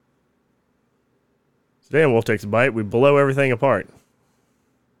Today on Wolf Takes a Bite, we blow everything apart.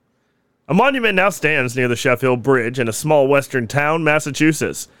 A monument now stands near the Sheffield Bridge in a small western town,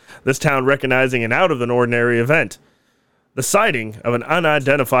 Massachusetts. This town recognizing an out-of-the-ordinary event. The sighting of an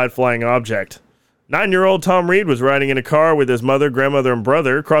unidentified flying object. 9-year-old Tom Reed was riding in a car with his mother, grandmother, and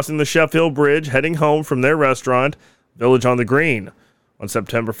brother, crossing the Sheffield Bridge, heading home from their restaurant, Village on the Green, on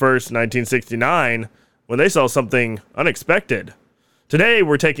September 1st, 1969, when they saw something unexpected. Today,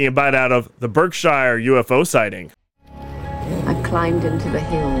 we're taking a bite out of the Berkshire UFO sighting. I climbed into the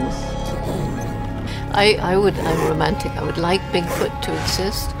hills. I'm romantic. I would like Bigfoot to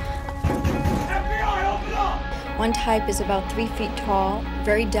exist. One type is about 3 feet tall,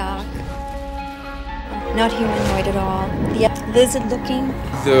 very dark, not humanoid at all. Yep, lizard-looking.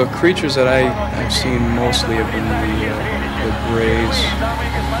 The creatures that I've seen mostly have been the greys.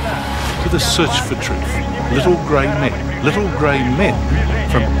 To the search for truth. Little grey men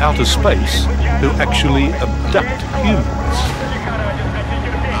from outer space who actually abduct humans.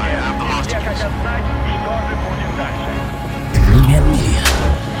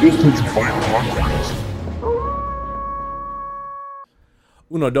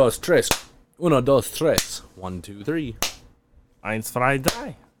 Uno, dos, tres. Uno, dos, tres. 1, 2, 3. 1, 2,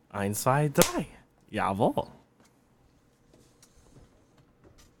 3. 1, 2, 3. Jawohl.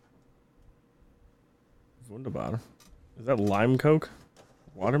 Wunderbar. Is that lime coke?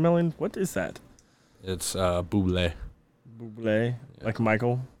 Watermelon? What is that? It's Buble. Buble? Yeah. Like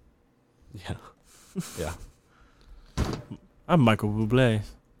Michael? Yeah. Yeah. I'm Michael Bublé.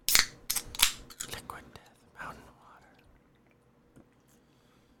 Liquid death, mountain water.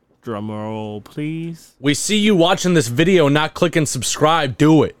 Drum roll, please. We see you watching this video, not clicking subscribe.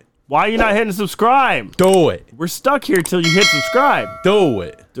 Do it. Why are you not hitting subscribe? Do it. We're stuck here till you hit subscribe. Do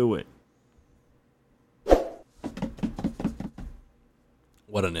it. Do it.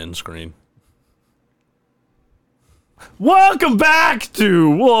 What an end screen. Welcome back to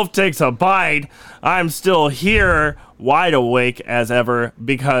Wolf Takes a Bite. I'm still here, wide awake as ever,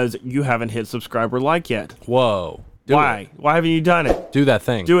 because you haven't hit subscribe or like yet. Whoa. Why? Why haven't you done it? Do that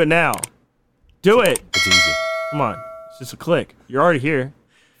thing. Do it now. Do it. It's easy. Come on. It's just a click. You're already here.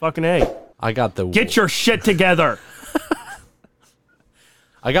 Fucking A. I got the... Get your shit together.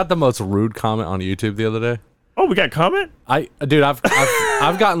 I got the most rude comment on YouTube the other day. Oh, we got a comment? Dude, I've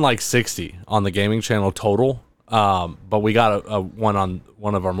gotten like 60 on the gaming channel total. But we got a one on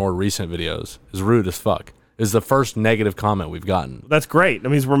one of our more recent videos. It's rude as fuck. It's the first negative comment we've gotten. That's great. That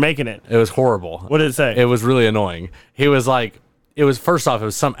means we're making it. It was horrible. What did it say? It was really annoying. He was like, first off, it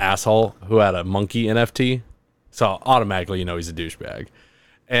was some asshole who had a monkey NFT. So automatically, he's a douchebag.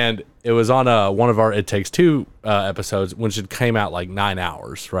 And it was on one of our It Takes Two episodes, which it came out like 9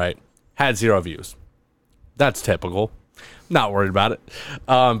 hours, right? Had 0 views. That's typical. Not worried about it.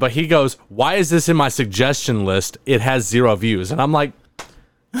 But he goes, why is this in my suggestion list? It has 0 views. And I'm like,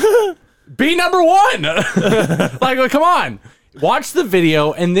 be number 1. like, come on. Watch the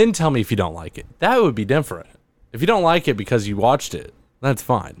video and then tell me if you don't like it. That would be different. If you don't like it because you watched it, that's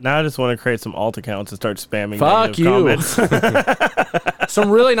fine. Now I just want to create some alt accounts and start spamming Fuck you. comments. Some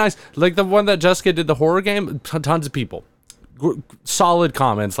really nice, like the one that Jessica did, the horror game, tons of people. Solid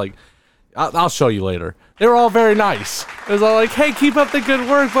comments, like, I'll show you later. They were all very nice. It was all like, hey, keep up the good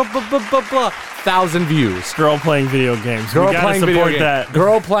work, blah, blah, blah, blah, blah. 1,000 views. Girl playing video games. Girl we gotta playing support video that.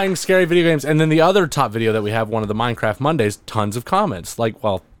 Girl playing scary video games. And then the other top video that we have, one of the Minecraft Mondays, tons of comments. Like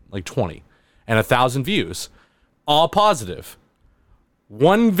 20. And 1,000 views. All positive.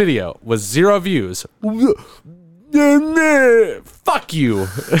 One video was 0 views. Fuck you.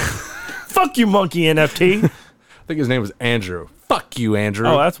 Fuck you, monkey NFT. I think his name was Andrew. Fuck you, Andrew.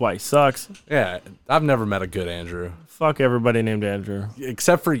 Oh, that's why he sucks. Yeah, I've never met a good Andrew. Fuck everybody named Andrew.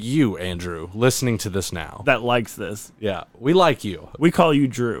 Except for you, Andrew, listening to this now. That likes this. Yeah, we like you. We call you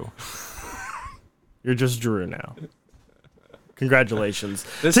Drew. You're just Drew now. Congratulations.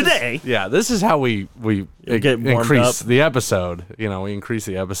 This is how we get increase up. the episode. We increase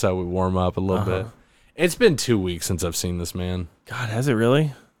the episode, we warm up a little bit. It's been 2 weeks since I've seen this man. God, has it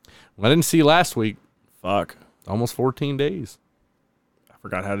really? I didn't see last week. Fuck. Almost 14 days. I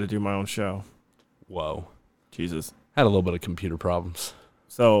forgot how to do my own show. Whoa. Jesus. Had a little bit of computer problems.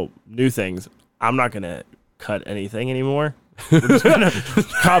 So, new things. I'm not going to cut anything anymore. We're just going to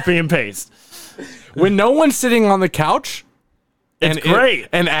copy and paste. When no one's sitting on the couch... It's great.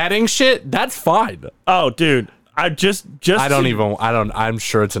 And adding shit, that's fine. Oh, dude. I'm sure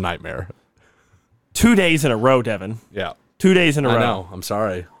it's a nightmare. 2 days in a row, Devin. Yeah. 2 days in a row. I know. I'm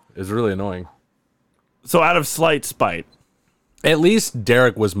sorry. It's really annoying. So out of slight spite. At least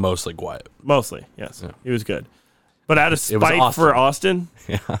Derek was mostly quiet. Mostly, yes. Yeah. He was good. But out of spite Austin. for Austin,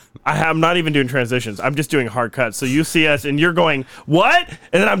 I'm not even doing transitions. I'm just doing hard cuts. So you see us and you're going, what?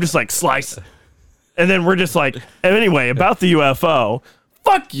 And then I'm just like, slice. And then we're just like, anyway, about the UFO,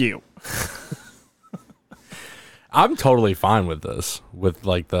 fuck you. I'm totally fine with this, with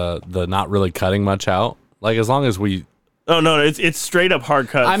like the not really cutting much out. Like as long as we. Oh no, it's straight up hard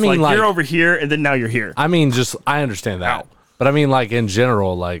cuts. I mean, like you're over here and then now you're here. I mean, I understand that, but I mean, like in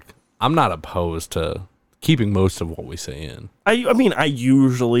general, like I'm not opposed to keeping most of what we say in. I mean, I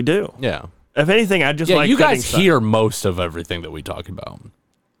usually do. Yeah. If anything, I just like you cutting guys stuff. hear most of everything that we talk about.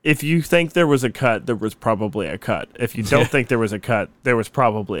 If you think there was a cut, there was probably a cut. If you don't think there was a cut, there was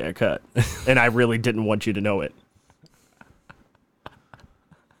probably a cut. And I really didn't want you to know it.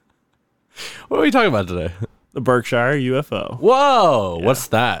 What are we talking about today? The Berkshire UFO. Whoa, what's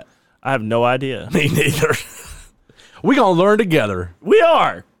that? I have no idea. Me neither. We gonna learn together. We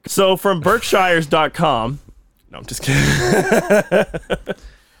are. So from Berkshires.com. No, I'm just kidding.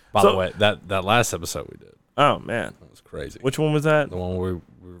 By the way, that last episode we did. Oh, man. That was crazy. Which one was that? The one where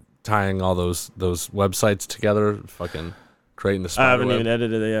we were tying all those websites together, fucking creating the spider I haven't web. even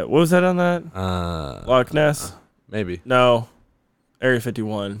edited it yet. What was that on that? Loch Ness? Maybe. No. Area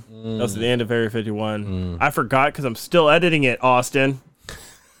 51. That was the end of Area 51. I forgot because I'm still editing it, Austin.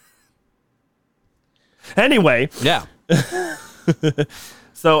 Anyway. Yeah.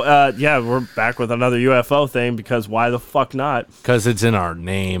 So, we're back with another UFO thing because why the fuck not? Because it's in our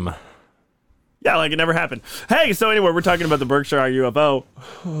name. Yeah, like it never happened. Hey, so anyway, we're talking about the Berkshire UFO.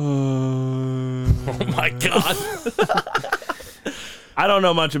 Oh my God. I don't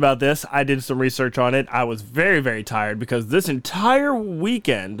know much about this. I did some research on it. I was very, very tired because this entire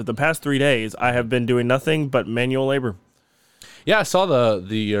weekend, the past 3 days, I have been doing nothing but manual labor. Yeah, I saw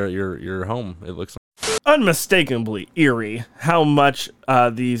your home. It looks Unmistakably eerie how much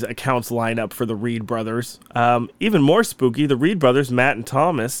these accounts line up for the Reed brothers. Even more spooky, the Reed brothers, Matt and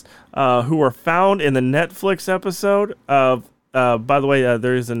Thomas, who were found in the Netflix episode of. By the way,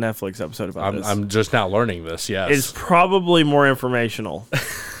 there is a Netflix episode about this. I'm just now learning this. Yes, It's probably more informational.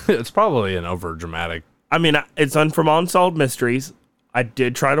 it's probably an over dramatic. I mean, it's from Unsolved Mysteries. I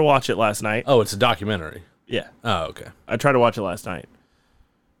did try to watch it last night. Oh, it's a documentary. Yeah, Oh, okay. I tried to watch it last night.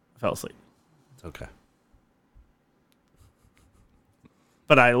 I fell asleep, Okay.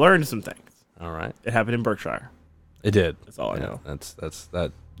 but I learned some things. All right. It happened in Berkshire. It did. That's all I know. That's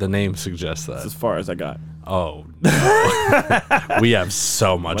that. The name suggests that. That's as far as I got. Oh, no. We have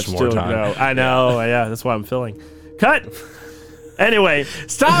so much more to time. go. I know. Yeah, that's why I'm filling. Cut. Anyway,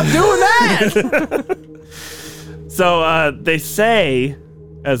 Stop doing that. so they say,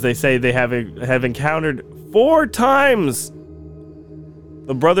 as they say, they have encountered 4 times.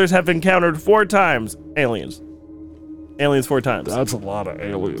 The brothers have encountered 4 times aliens. Aliens 4 times. That's a lot of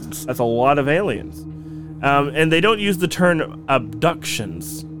aliens. That's a lot of aliens. And they don't use the term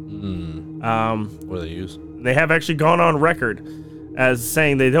abductions. What do they use? They have actually gone on record as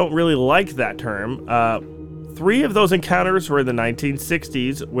saying they don't really like that term. 3 of those encounters were in the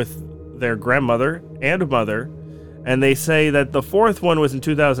 1960s with their grandmother and mother, and they say that the 4th one was in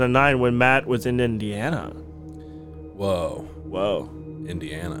 2009 when Matt was in Indiana. Whoa.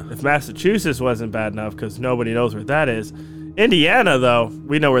 Indiana. If Massachusetts wasn't bad enough, because nobody knows where that is, Indiana, though,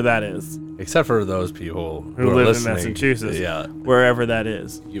 we know where that is. Except for those people Who are live listening. in Massachusetts. Yeah. Wherever that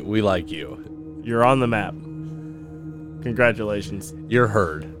is. We like you. You're on the map. Congratulations. You're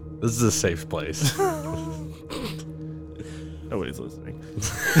heard. This is a safe place. Nobody's listening.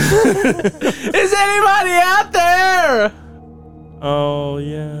 Is anybody out there? Oh,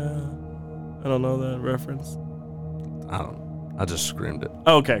 yeah. I don't know that reference. I just screamed it.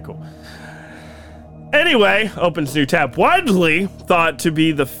 Okay, cool. Anyway, opens new tab. Widely thought to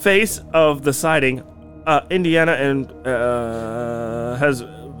be the face of the sighting, Indiana and has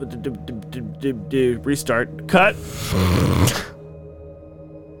restart cut.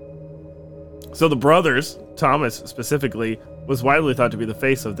 So the brothers, Thomas specifically, was widely thought to be the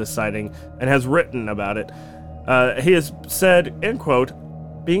face of this sighting and has written about it. He has said, end quote,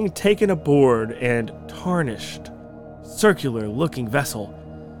 being taken aboard and tarnished, circular-looking vessel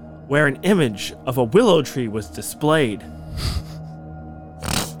where an image of a willow tree was displayed.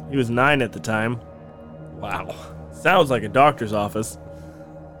 He was 9 at the time. Wow. Sounds like a doctor's office.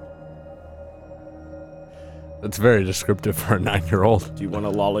 That's very descriptive for a 9-year-old. Do you want a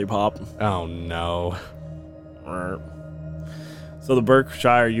lollipop? Oh, no. So the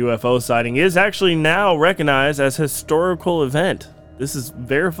Berkshire UFO sighting is actually now recognized as a historical event. This is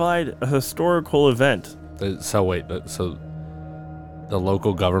verified a historical event. So wait, so the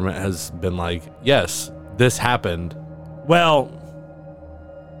local government has been like, yes, this happened. Well,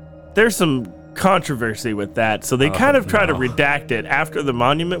 there's some controversy with that. So they kind of try to redact it after the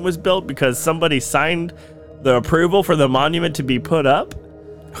monument was built because somebody signed the approval for the monument to be put up.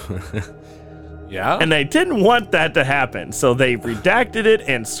 Yeah? And they didn't want that to happen. So they redacted it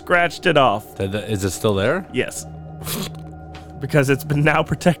and scratched it off. Is it still there? Yes. Because it's been now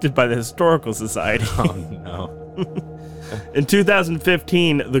protected by the Historical Society. Oh, no. In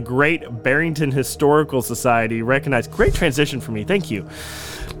 2015, the Great Barrington Historical Society recognized... Great transition for me. Thank you.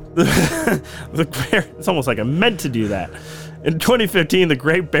 It's almost like I meant to do that. In 2015, the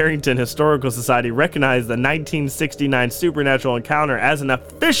Great Barrington Historical Society recognized the 1969 supernatural encounter as an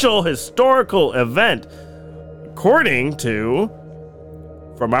official historical event. According to,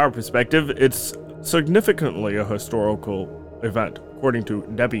 from our perspective, it's significantly a historical event, according to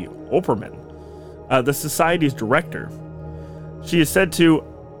Debbie Opperman, the society's director. She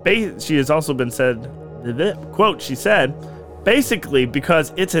has also been said, quote, she said, basically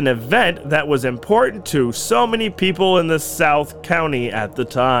because it's an event that was important to so many people in the South County at the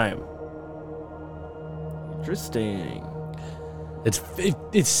time. Interesting.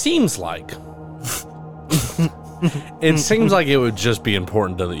 It seems like it seems like it would just be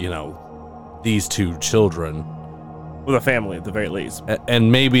important to these two children, Well, the family at the very least.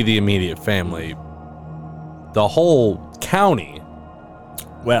 and maybe the immediate family. The whole county.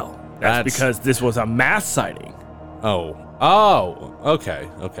 Well, that's because this was a mass sighting, Oh, okay.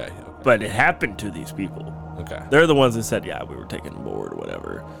 but it happened to these people. Okay. They're the ones that said, yeah, we were taken aboard or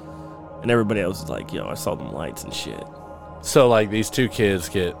whatever. And everybody else is like, I saw them lights and shit. So, like, these two kids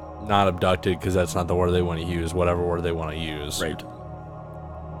get not abducted because that's not the word they want to use, whatever word they want to use. Right.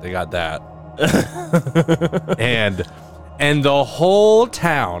 They got that. and the whole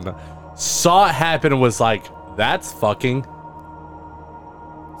town saw it happen and was like, that's fucking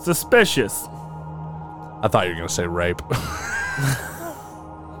Suspicious. I thought you were going to say rape.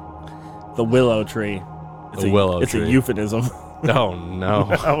 The willow tree. It's tree. a euphemism. Oh, no.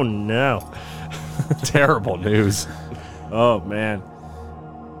 Oh, no. Terrible news. Oh, man.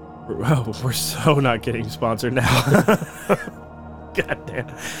 We're so not getting sponsored now. God damn.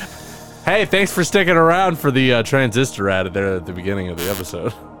 Hey, thanks for sticking around for the transistor ad there at the beginning of the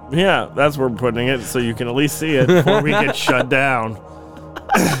episode. Yeah, that's where we're putting it, so you can at least see it before we get shut down.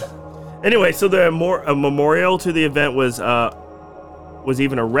 Anyway, so a memorial to the event was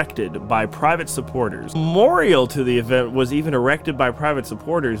even erected by private supporters. Memorial to the event was even erected by private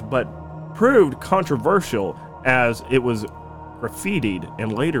supporters, but proved controversial as it was graffitied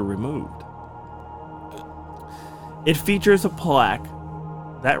and later removed. It features a plaque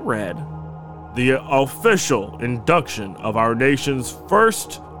that read, "The official induction of our nation's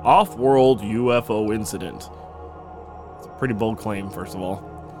first off-world UFO incident." It's a pretty bold claim, first of all.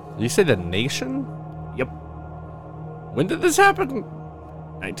 Did you say the nation? Yep. When did this happen?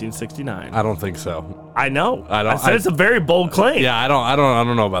 1969. I don't think so. I know. I said it's a very bold claim. Yeah, I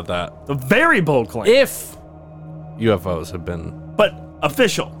don't know about that. It's a very bold claim. If UFOs have been But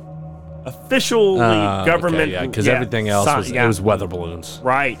officially government. okay, yeah, because everything else was weather balloons.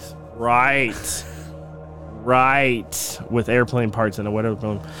 Right. With airplane parts in a weather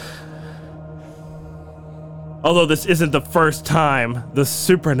balloon. Although this isn't the first time the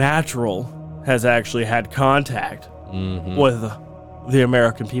supernatural has actually had contact with the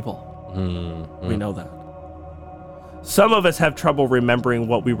American people. We know that. Some of us have trouble remembering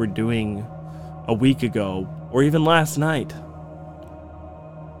what we were doing a week ago or even last night.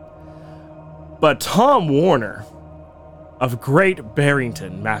 But Tom Warner of Great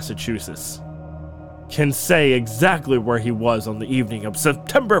Barrington, Massachusetts, can say exactly where he was on the evening of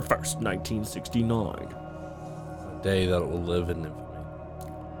September 1st, 1969. A day that will live in infamy.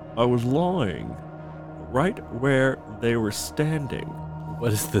 I was lying right where they were standing.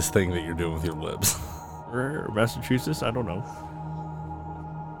 What is this thing that you're doing with your lips? Massachusetts? I don't know.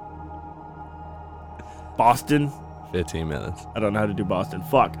 Boston? 15 minutes. I don't know how to do Boston.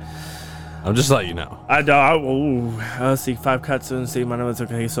 Fuck. I'm just letting you know. Let's see, 5 cuts and see my notes.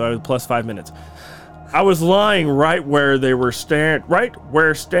 Okay, so I was plus 5 minutes. I was lying right where they were standing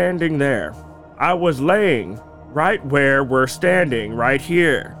there. I was laying right where we're standing, right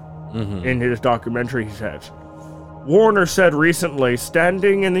here. In his documentary, he says. Warner said recently,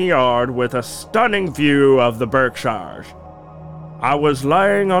 standing in the yard with a stunning view of the Berkshires. I was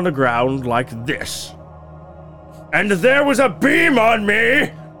lying on the ground like this. And there was a beam on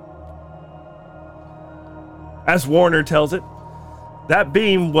me! As Warner tells it, that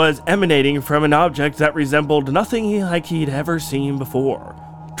beam was emanating from an object that resembled nothing like he'd ever seen before.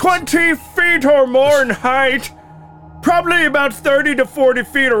 20 feet or more in height, Probably about 30 to 40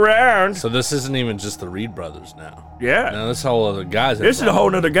 feet around. So this isn't even just the Reed brothers now. Yeah. Now this whole other guy's. This is a whole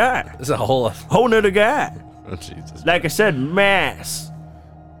nother guy. This is a whole. Whole nother guy. Oh, Jesus. Like I said,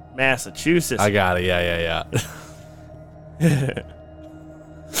 Massachusetts. I got it. Yeah.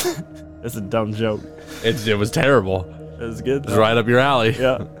 That's a dumb joke. It was terrible. It was good. It was right up your alley.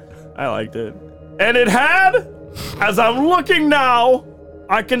 Yeah, I liked it. And it had, as I'm looking now,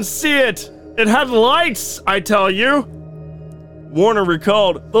 I can see it. It had lights, I tell you. Warner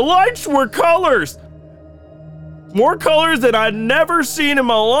recalled, the lights were colors. More colors than I'd never seen in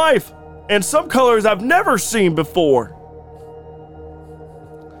my life. And some colors I've never seen before.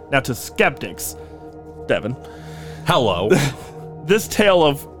 Now to skeptics, Devin. Hello. This tale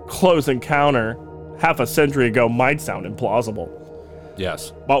of close encounter half a century ago might sound implausible.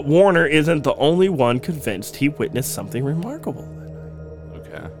 Yes. But Warner isn't the only one convinced he witnessed something remarkable that night.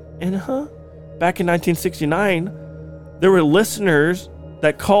 Okay. And back in 1969, there were listeners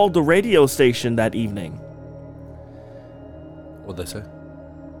that called the radio station that evening. What'd they say?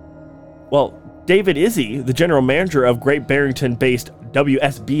 Well, David Izzy, the general manager of Great Barrington-based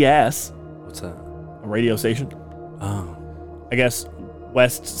WSBS, What's that? a radio station, Oh. I guess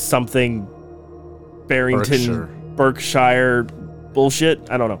West something Barrington, Berkshire bullshit.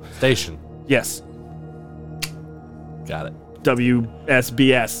 I don't know. Station. Yes, Got it.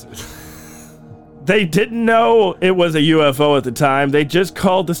 WSBS. They didn't know it was a UFO at the time. They just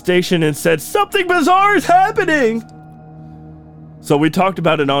called the station and said, something bizarre is happening. So we talked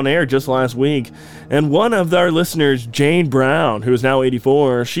about it on air just last week. And one of our listeners, Jane Brown, who is now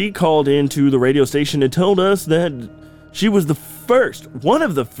 84, she called into the radio station and told us that she was one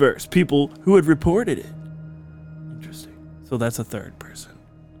of the first people who had reported it. Interesting. So that's a third person.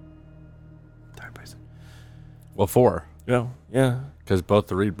 Well, 4. Well, yeah. Because both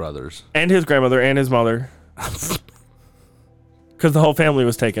the Reed brothers. And his grandmother and his mother. Because the whole family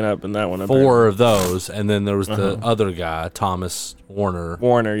was taken up in that one. 4 of those, and then there was the other guy, Thomas Warner.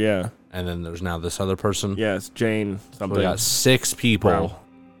 Warner, yeah. And then there's now this other person. Yes, Jane something. So we got 6 people. Brown.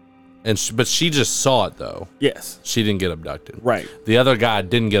 And but she just saw it, though. Yes. She didn't get abducted. Right. The other guy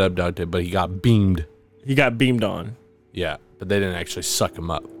didn't get abducted, but he got beamed. He got beamed on. Yeah, but they didn't actually suck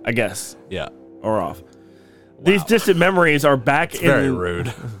him up. I guess. Yeah. Or off. Wow. These distant memories are back in... Very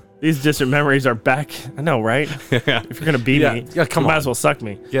rude. These distant memories are back... I know, right? If you're going to beat me, yeah, come you on. might as well suck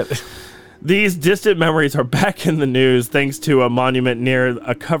me. Yeah. These distant memories are back in the news thanks to a monument near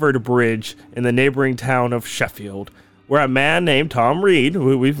a covered bridge in the neighboring town of Sheffield, where a man named Tom Reed,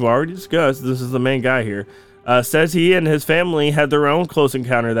 who we've already discussed, this is the main guy here, says he and his family had their own close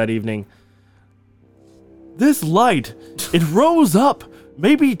encounter that evening. This light, it rose up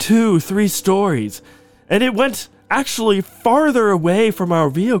maybe 2-3 stories, and it went actually farther away from our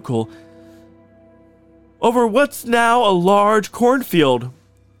vehicle over what's now a large cornfield.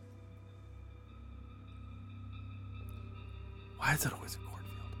 Why is it always a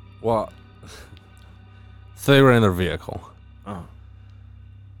cornfield? Well, so they were in their vehicle. Oh.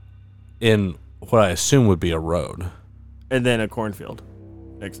 In what I assume would be a road. And then a cornfield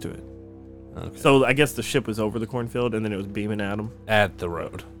next to it. Okay. So I guess the ship was over the cornfield and then it was beaming at them. At the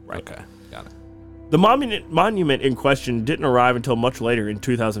road. Right. Okay, got it. The monument in question didn't arrive until much later in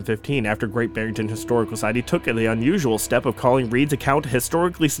 2015 after Great Barrington Historical Society took the unusual step of calling Reed's account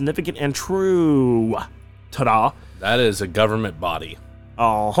historically significant and true. Ta-da. That is a government body.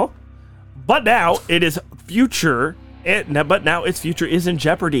 Uh-huh. But now its future is in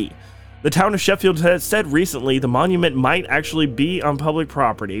jeopardy. The town of Sheffield has said recently the monument might actually be on public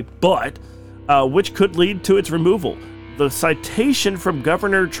property, but which could lead to its removal. The citation from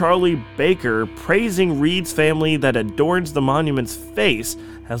Governor Charlie Baker praising Reed's family that adorns the monument's face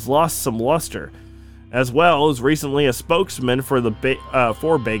has lost some luster. As well as recently a spokesman for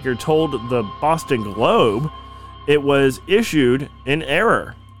Baker told the Boston Globe it was issued in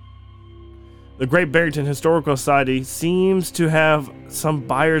error. The Great Barrington Historical Society seems to have some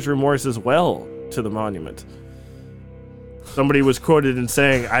buyer's remorse as well to the monument. Somebody was quoted in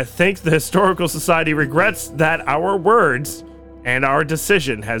saying, I think the Historical Society regrets that our words and our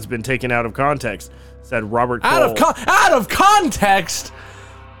decision has been taken out of context, said Robert Cole. Out of context?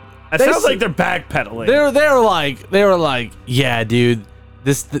 It sounds like they're backpedaling. They were like, yeah, dude,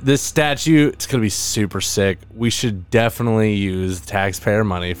 this statue, it's gonna be super sick. We should definitely use taxpayer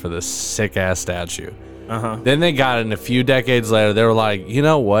money for this sick ass statue. Then they got it, and a few decades later, they were like, you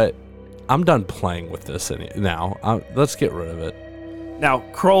know what? I'm done playing with this now. Let's get rid of it. Now,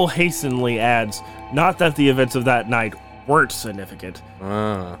 Kroll hastily adds, not that the events of that night weren't significant,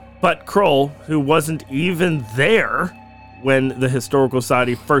 but Kroll, who wasn't even there when the Historical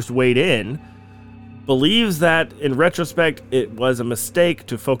Society first weighed in, believes that, in retrospect, it was a mistake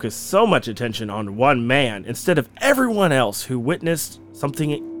to focus so much attention on one man instead of everyone else who witnessed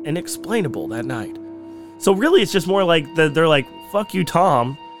something inexplainable that night. So really, it's just more like they're like, fuck you,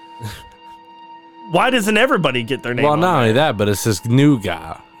 Tom. Why doesn't everybody get their name Well, on not there? only that, but it's this new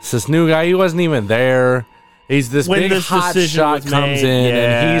guy. It's this new guy. He wasn't even there. He's this When big this hot decision shot was comes made, in,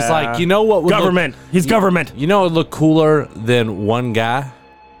 and he's like, you know what? Would Government. He's government. You know what would look cooler than one guy?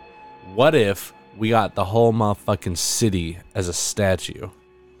 What if we got the whole motherfucking city as a statue?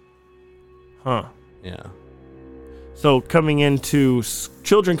 Huh. Yeah. So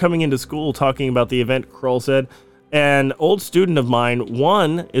children coming into school talking about the event, Kroll said, an old student of mine,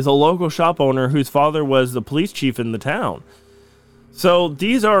 one is a local shop owner whose father was the police chief in the town. So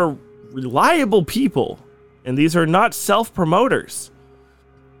these are reliable people, and these are not self-promoters.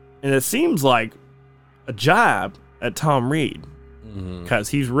 And it seems like a jab at Tom Reed, because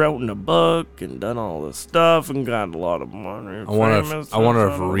he's written a book and done all this stuff and got a lot of money. I wonder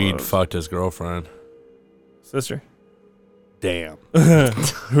if Reed fucked his girlfriend. Sister. Damn.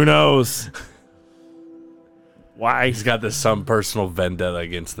 Who knows? Why? He's got some personal vendetta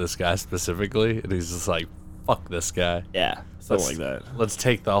against this guy specifically, and he's just like, fuck this guy. Yeah, something like that. Let's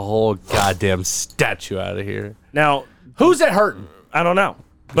take the whole goddamn statue out of here. Now, Who's it hurting? I don't know.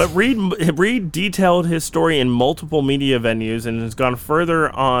 But Reed detailed his story in multiple media venues and has gone further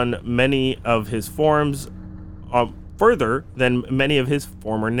on many of his forums, further than many of his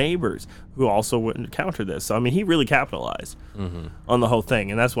former neighbors who also would encounter this. So, I mean, he really capitalized on the whole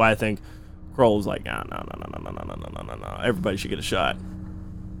thing. And that's why I think Kroll's like, no. Everybody should get a shot.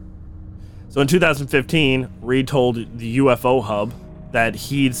 So in 2015, Reed told the UFO Hub that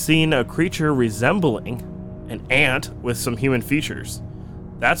he'd seen a creature resembling an ant with some human features.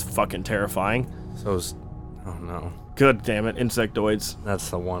 That's fucking terrifying. Oh no. Good damn it, insectoids. That's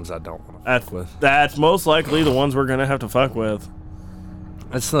the ones I don't want to fuck with. That's most likely the ones we're gonna have to fuck with.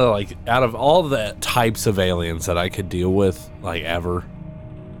 That's the, like, out of all the types of aliens that I could deal with, like, ever.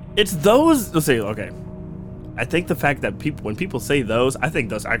 It's those. Let's see. Okay, I think the fact that when people say those, I think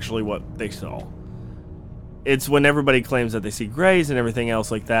that's actually what they saw. It's when everybody claims that they see grays and everything else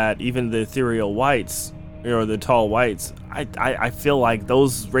like that. Even the ethereal whites, or the tall whites. I feel like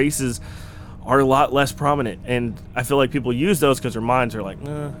those races are a lot less prominent, and I feel like people use those because their minds are like,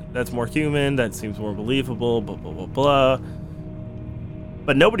 that's more human. That seems more believable. Blah blah blah blah.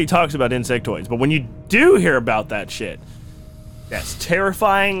 But nobody talks about insectoids. But when you do hear about that shit, that's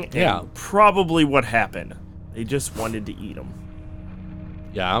terrifying. Yeah. And probably what happened. They just wanted to eat them.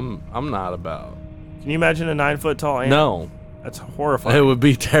 Yeah, I'm not about. Can you imagine a 9-foot tall ant? No. That's horrifying. It would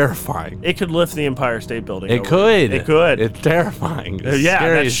be terrifying. It could lift the Empire State Building. It could. It could. It's terrifying. It's yeah,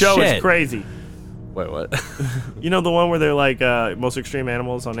 scary that as show shit. is crazy. Wait, what? You know the one where they're like most extreme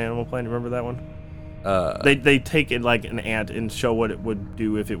animals on Animal Planet? Remember that one? They take it like an ant and show what it would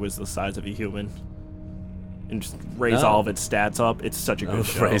do if it was the size of a human, and just raise all of its stats up. It's such a good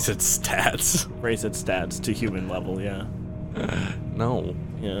show. Raise its stats. Raise its stats to human level. Yeah. No.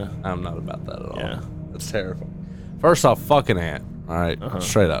 Yeah. I'm not about that at all. Yeah. That's terrifying. First off, fuck an ant. All right,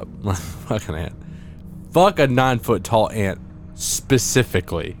 straight up, fuck an ant. Fuck a 9-foot tall ant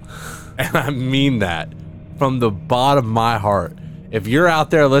specifically, and I mean that from the bottom of my heart. If you're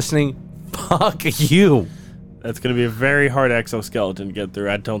out there listening, fuck you. That's going to be a very hard exoskeleton to get through.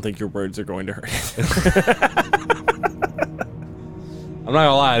 I don't think your words are going to hurt it. I'm not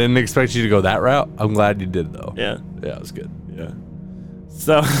gonna lie, I didn't expect you to go that route. I'm glad you did though. Yeah. Yeah, it was good. Yeah.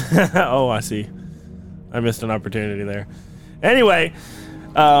 So, oh, I see. I missed an opportunity there. Anyway,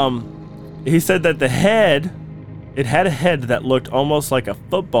 he said that it had a head that looked almost like a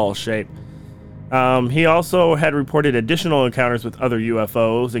football shape. He also had reported additional encounters with other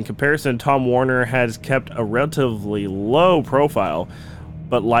UFOs. In comparison, Tom Warner has kept a relatively low profile,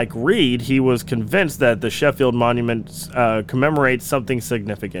 but like Reed, he was convinced that the Sheffield Monument commemorates something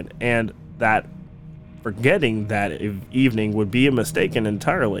significant, and that forgetting that evening would be a mistake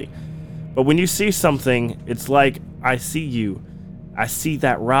entirely. But when you see something, it's like, I see you. I see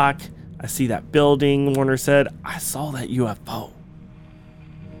that rock. I see that building, Warner said. I saw that UFO.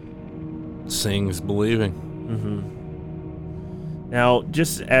 Seeing's believing. Mm-hmm. Now,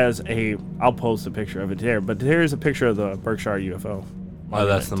 just as I'll post a picture of it there, but here's a picture of the Berkshire UFO. Oh,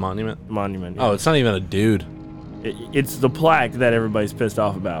 that's the monument? Monument. Yeah. Oh, it's not even a dude. It's the plaque that everybody's pissed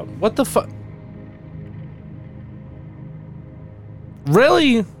off about. What the fuck?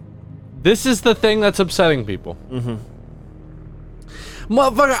 Really? This is the thing that's upsetting people. Mm-hmm.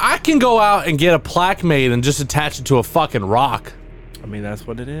 Motherfucker, I can go out and get a plaque made and just attach it to a fucking rock. I mean, that's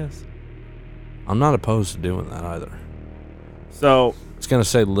what it is. I'm not opposed to doing that either. So, was gonna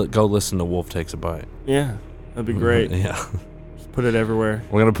say, go listen to Wolf Takes a Bite. Yeah, that'd be great. Yeah. Just put it everywhere.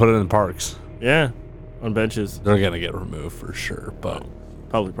 We're gonna put it in parks. Yeah, on benches. They're gonna get removed for sure, but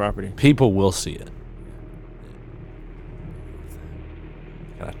Public property. people will see it.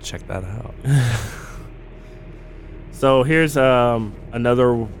 Gotta check that out. So here's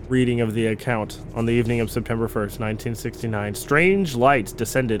another reading of the account. On the evening of September 1st, 1969, strange lights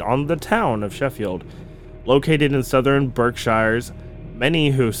descended on the town of Sheffield, located in southern Berkshires. Many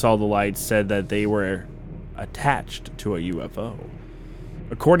who saw the lights said that they were attached to a UFO.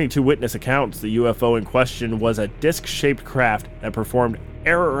 According to witness accounts, the UFO in question was a disc-shaped craft that performed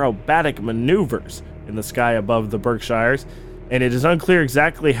aerobatic maneuvers in the sky above the Berkshires, and it is unclear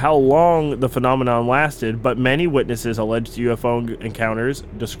exactly how long the phenomenon lasted, but many witnesses alleged UFO encounters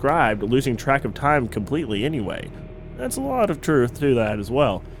described losing track of time completely anyway. That's a lot of truth to that as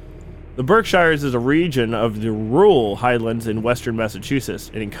well. The Berkshires is a region of the rural highlands in western Massachusetts.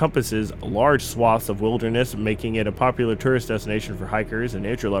 It encompasses large swaths of wilderness, making it a popular tourist destination for hikers and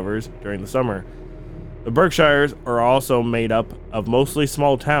nature lovers during the summer. The Berkshires are also made up of mostly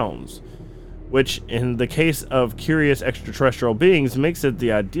small towns, which in the case of curious extraterrestrial beings makes it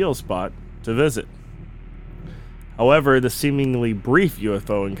the ideal spot to visit. However, the seemingly brief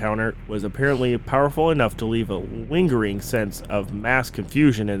UFO encounter was apparently powerful enough to leave a lingering sense of mass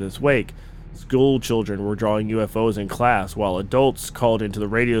confusion in its wake. School children were drawing UFOs in class, while adults called into the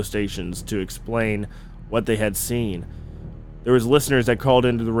radio stations to explain what they had seen. There was listeners that called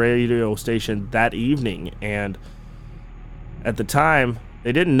into the radio station that evening, and at the time,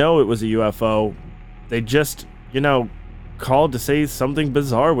 they didn't know it was a UFO. They just, called to say something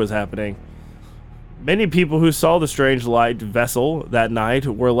bizarre was happening. Many people who saw the strange light vessel that night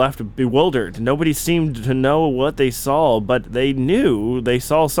were left bewildered. Nobody seemed to know what they saw, but they knew they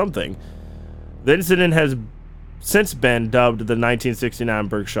saw something. The incident has since been dubbed the 1969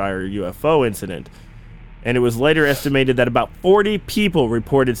 Berkshire UFO incident, and it was later estimated that about 40 people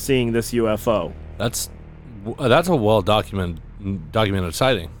reported seeing this UFO. That's a well-documented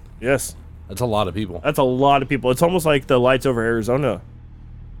sighting. Yes. That's a lot of people. That's a lot of people. It's almost like the lights over Arizona.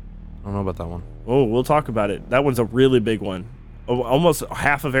 I don't know about that one. Oh, we'll talk about it. That one's a really big one. Almost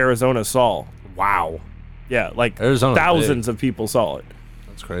half of Arizona saw. Wow. Yeah, like Arizona's thousands big. of people saw it.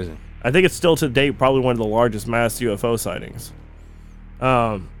 That's crazy. I think it's still to date probably one of the largest mass UFO sightings.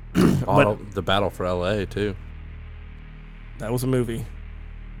 But The Battle for LA too. that was a movie.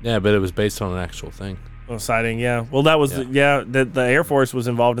 Yeah, but it was based on an actual thing. A sighting, yeah. Well, that was the Air Force was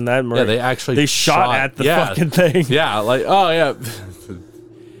involved in that. Yeah, they shot at the fucking thing. Yeah, like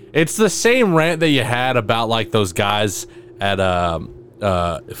it's the same rant that you had about like those guys at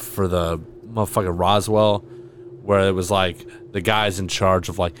for the motherfucking Roswell, where it was like the guys in charge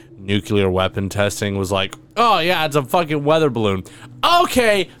of like nuclear weapon testing was like, oh yeah, it's a fucking weather balloon.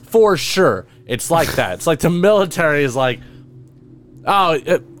 Okay, for sure. It's like that. It's like the military is like,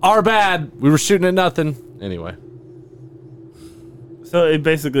 our bad. We were shooting at nothing. Anyway. So it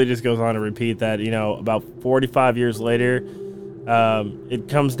basically just goes on to repeat that, about 45 years later, it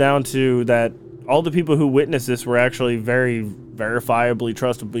comes down to that all the people who witnessed this were actually very verifiably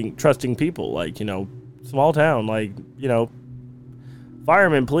trusting people, like, small town, like,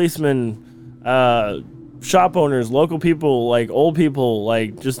 firemen, policemen, shop owners, local people, like old people,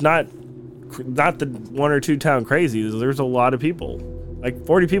 like just not the one or two town crazies. There's a lot of people. Like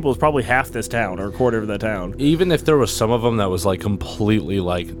 40 people is probably half this town or a quarter of the town. Even if there was some of them that was like completely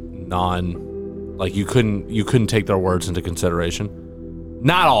like like you couldn't take their words into consideration.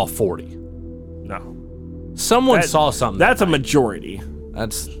 Not all 40. No. Someone saw something. That's a majority. How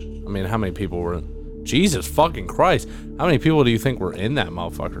many people were Jesus fucking Christ. How many people do you think were in that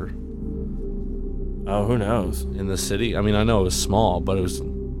motherfucker? Oh, who knows? In the city? I mean, I know it was small, but it was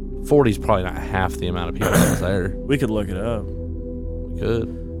 40 is probably not half the amount of people that was there. We could look it up. We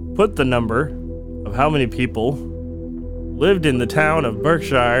could. Put the number of how many people lived in the town of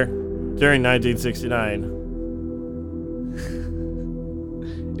Berkshire during 1969.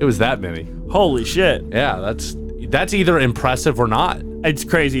 It was that many. Holy shit. Yeah, that's either impressive or not. It's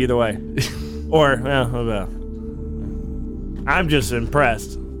crazy either way. Or, I'm just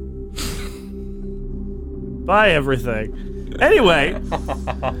impressed by everything. Anyway,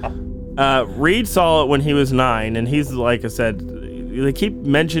 Reed saw it when he was 9, and he's, like I said, they keep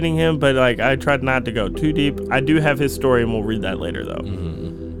mentioning him, but like I tried not to go too deep. I do have his story, and we'll read that later, though.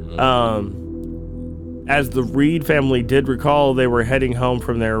 As the Reed family did recall, they were heading home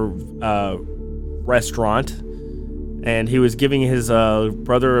from their restaurant, and he was giving his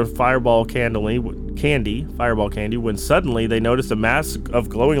brother a fireball candy when suddenly they noticed a mass of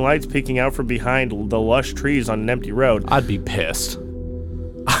glowing lights peeking out from behind the lush trees on an empty road. I'd be pissed.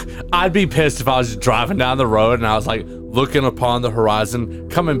 I'd be pissed if I was just driving down the road and I was like looking upon the horizon,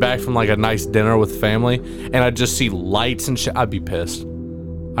 coming back from like a nice dinner with family, and I'd just see lights and shit. I'd be pissed.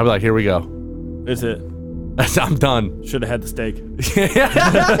 I'd be like, here we go. Is it? I'm done. Should have had the steak.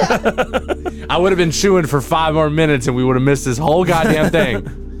 I would have been chewing for 5 more minutes and we would have missed this whole goddamn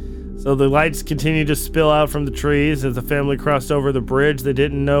thing. So the lights continued to spill out from the trees as the family crossed over the bridge. They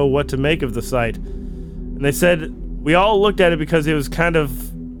didn't know what to make of the sight. And they said, we all looked at it because it was kind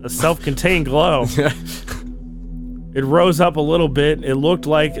of a self-contained glow. It rose up a little bit. It looked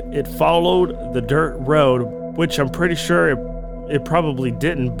like it followed the dirt road, which I'm pretty sure it probably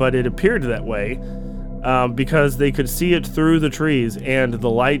didn't, but it appeared that way. Because they could see it through the trees, and the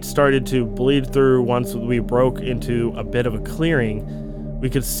light started to bleed through. Once we broke into a bit of a clearing, we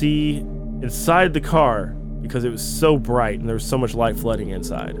could see inside the car because it was so bright and there was so much light flooding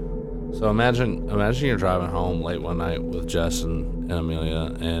inside. So imagine you're driving home late one night with Jess and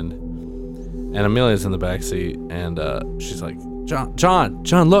Amelia, and Amelia's in the back seat, and she's like, John,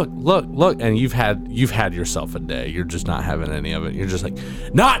 look, and you've had yourself a day. You're just not having any of it. You're just like,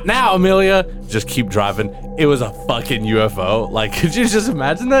 not now, Amelia. Just keep driving. It was a fucking UFO. Like, could you just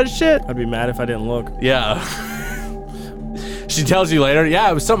imagine that shit? I'd be mad if I didn't look. Yeah. She tells you later, yeah,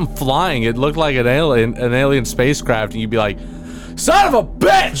 it was something flying. It looked like an alien spacecraft, and you'd be like, son of a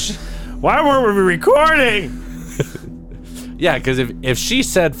bitch! Why weren't we recording? Yeah, because if she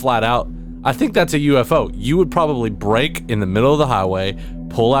said flat out, I think that's a UFO, you would probably brake in the middle of the highway,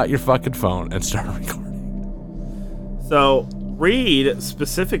 pull out your fucking phone, and start recording. So, Reed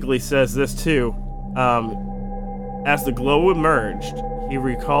specifically says this too. As the glow emerged, he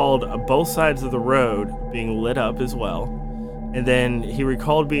recalled both sides of the road being lit up as well. And then he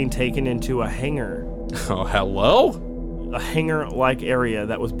recalled being taken into a hangar. Oh, hello? A hangar-like area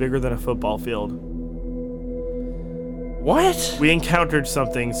that was bigger than a football field. What? We encountered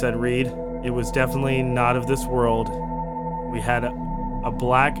something, said Reed. It was definitely not of this world. We had a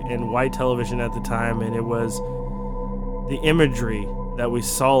black and white television at the time, and it was the imagery that we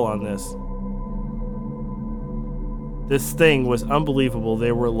saw on this. This thing was unbelievable.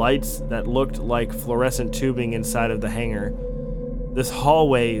 There were lights that looked like fluorescent tubing inside of the hangar. This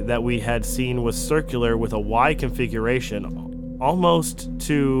hallway that we had seen was circular with a Y configuration, almost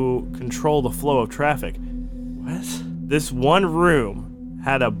to control the flow of traffic. What? This one room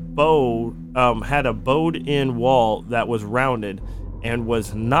had a bowed-in wall that was rounded and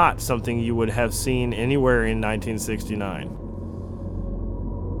was not something you would have seen anywhere in 1969.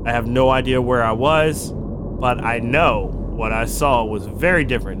 I have no idea where I was, but I know what I saw was very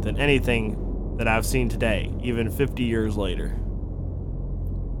different than anything that I've seen today, even 50 years later.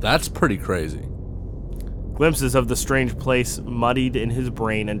 That's pretty crazy. Glimpses of the strange place muddied in his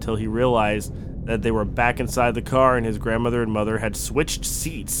brain until he realized that they were back inside the car and his grandmother and mother had switched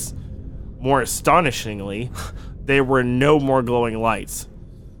seats. More astonishingly, there were no more glowing lights.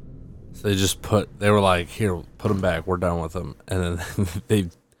 So they were like, here, put them back. We're done with them. And then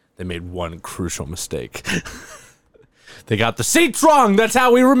they made one crucial mistake. They got the seats wrong. That's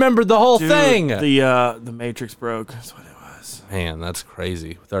how we remembered the whole thing. The Matrix broke. That's what it was. Man, that's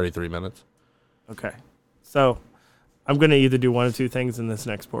crazy. 33 minutes. Okay. So I'm going to either do one of two things in this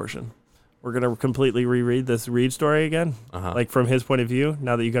next portion. We're going to completely reread this Reed story again, like from his point of view,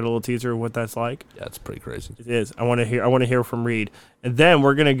 now that you got a little teaser of what that's like. Yeah, it's pretty crazy. It is. I want to hear from Reed. And then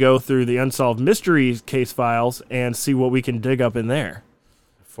we're going to go through the Unsolved Mysteries case files and see what we can dig up in there.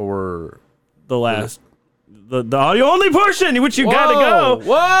 For the last... The audio only portion, which you got to go.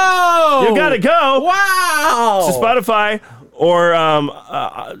 Whoa! You got to go. Wow! To Spotify or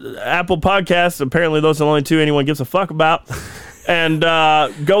Apple Podcasts. Apparently, those are the only two anyone gives a fuck about. And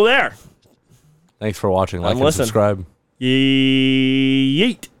go there. Thanks for watching. Like and subscribe.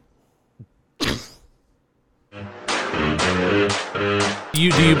 Yeet. Do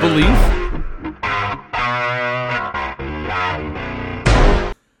you believe?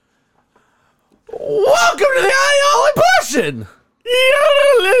 Welcome to the audio only portion.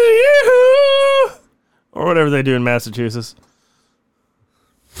 Or whatever they do in Massachusetts.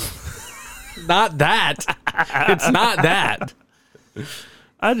 Not that. It's not that.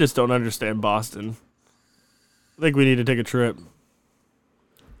 I just don't understand Boston. I think we need to take a trip.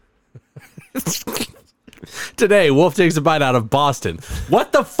 Today, Wolf takes a bite out of Boston.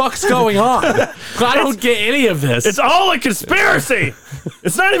 What the fuck's going on? I don't get any of this. It's all a conspiracy.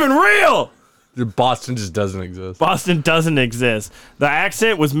 It's not even real. Boston just doesn't exist. Boston doesn't exist. The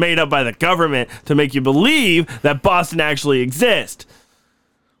accent was made up by the government to make you believe that Boston actually exists.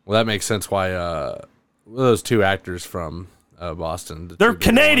 Well, that makes sense why those two actors from Boston. They're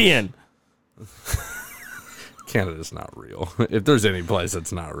Canadian. Canada's not real. If there's any place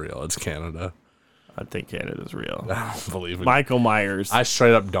that's not real, it's Canada. I think Canada's real. I don't believe in Michael Myers. I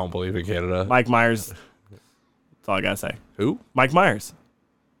straight up don't believe in Canada. Mike Myers. That's all I gotta say. Who? Mike Myers.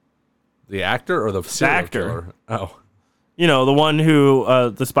 The actor or the serial actor. killer? Oh. You know, the one who,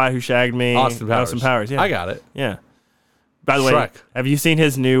 the spy who shagged me. Austin Powers. Yeah. I got it. Yeah. By the way, Shrek. have you seen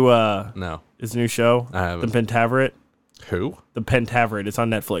his new No. show? I haven't. The Pentaveret? Who? The Pentaveret. It's on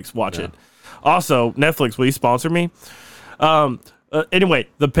Netflix. Watch it. Also, Netflix, will you sponsor me? Anyway,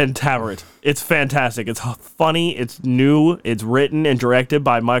 The Pentaveret. It's fantastic. It's funny. It's new. It's written and directed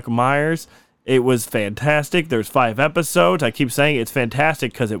by Michael Myers. It was fantastic. There's 5 episodes. I keep saying it's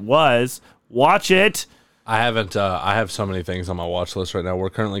fantastic because it was. Watch it. I haven't. I have so many things on my watch list right now.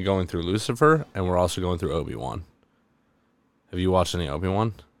 We're currently going through Lucifer, and we're also going through Obi-Wan. Have you watched any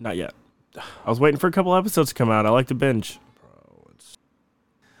Obi-Wan? Not yet. I was waiting for a couple episodes to come out. I like to binge.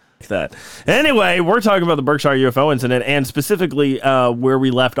 That. Anyway, we're talking about the Berkshire UFO incident, and specifically where we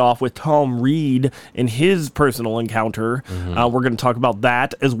left off with Tom Reed and his personal encounter. We're going to talk about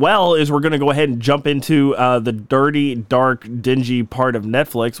that, as well as we're going to go ahead and jump into the dirty, dark, dingy part of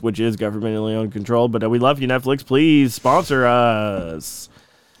Netflix, which is governmentally owned control. But we love you, Netflix. Please sponsor us.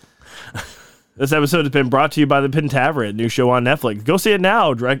 This episode has been brought to you by The Pentaveret, new show on Netflix. Go see it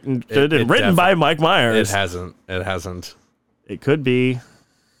now, directed and written by Mike Myers. It hasn't. It could be.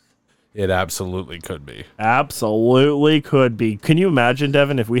 It absolutely could be. Absolutely could be. Can you imagine,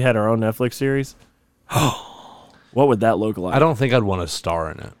 Devin, if we had our own Netflix series? What would that look like? I don't think I'd want to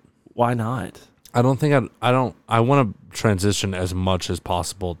star in it. Why not? I don't think I want to transition as much as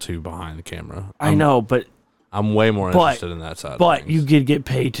possible to behind the camera. I know, but I'm way more interested in that side. But of you things. could get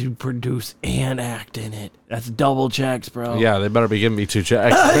paid to produce and act in it. That's double checks, bro. Yeah, they better be giving me 2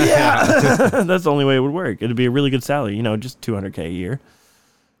 checks. That's the only way it would work. It'd be a really good salary, just $200K a year.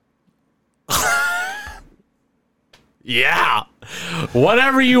 Yeah.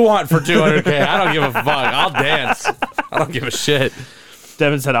 Whatever you want for $200K. I don't give a fuck. I'll dance. I don't give a shit.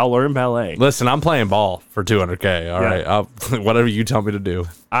 Devin said, I'll learn ballet. Listen, I'm playing ball for $200K. All right. Whatever you tell me to do.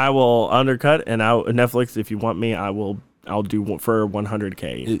 I will undercut, and Netflix, if you want me, I'll do for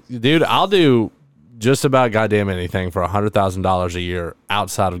 $100K. Dude, I'll do just about goddamn anything for $100,000 a year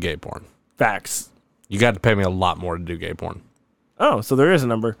outside of gay porn. Facts. You got to pay me a lot more to do gay porn. Oh, so there is a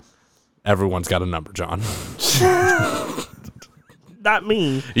number. Everyone's got a number, John. Not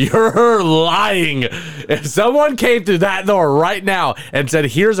me. You're lying. If someone came through that door right now and said,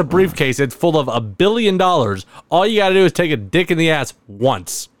 here's a briefcase, it's full of $1 billion, all you got to do is take a dick in the ass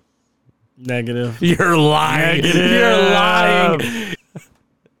once. Negative. You're lying. Negative. You're lying.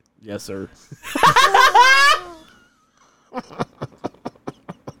 Yes, sir.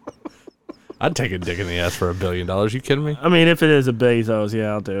 I'd take a dick in the ass for $1 billion. You kidding me? I mean, if it is a Bezos, yeah,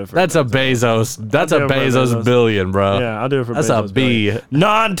 I'll do it. That's a Bezos. That's a do it for Bezos billion, bro. Yeah, I'll do it for That's Bezos a B. billion.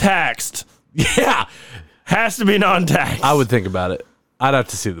 Non-taxed. Yeah. Has to be non-taxed. I would think about it. I'd have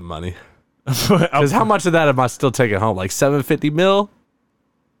to see the money. Because how much of that am I still taking home? Like $750 million?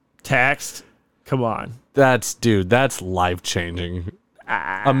 Taxed? Come on. That's life-changing.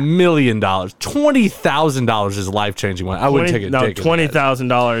 $1 million. $20,000 is life-changing. I would take a dick. No,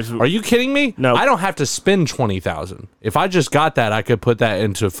 $20,000. Are you kidding me? No. I don't have to spend $20,000. If I just got that, I could put that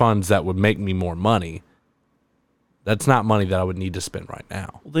into funds that would make me more money. That's not money that I would need to spend right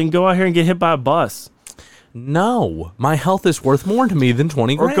now. Well, then go out here and get hit by a bus. No, my health is worth more to me than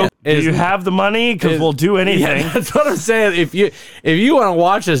 20 grand. Do you have the money? Because we'll do anything. Yeah, that's what I'm saying. If you want to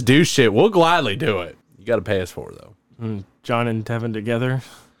watch us do shit, we'll gladly do it. You got to pay us for it, though. John and Devin together.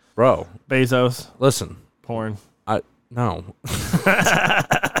 Bro. Bezos. Listen. Porn. No.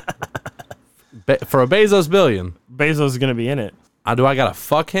 For a Bezos billion. Bezos is going to be in it. Do I got to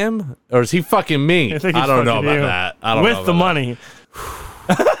fuck him? Or is he fucking me? I think he's don't know fucking about you. that. I don't know With about the that. money.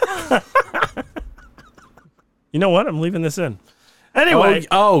 You know what? I'm leaving this in. Anyway.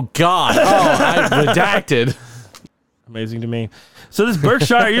 Oh God. Oh, I redacted. Amazing to me. So this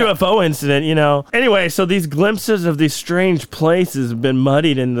Berkshire UFO incident, Anyway, so these glimpses of these strange places have been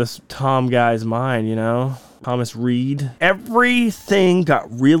muddied in this Tom guy's mind, Thomas Reed. Everything got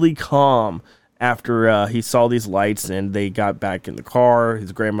really calm after he saw these lights and they got back in the car.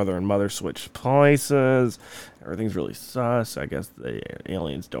 His grandmother and mother switched places. Everything's really sus. I guess the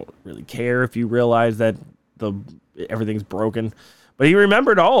aliens don't really care if you realize that everything's broken. But he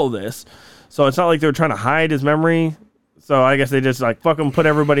remembered all of this. So it's not like they were trying to hide his memory. So I guess they just fuck them, put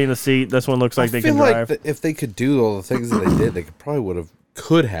everybody in the seat. This one looks like they can drive. If they could do all the things that they did, they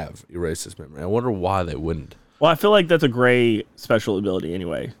could have erased his memory. I wonder why they wouldn't. Well, I feel like that's a gray special ability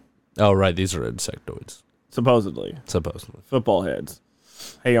anyway. Oh, right. These are insectoids. Supposedly. Supposedly. Football heads.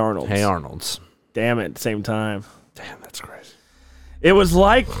 Hey, Arnold. Hey, Arnold's. damn it, same time. Damn, that's crazy. It was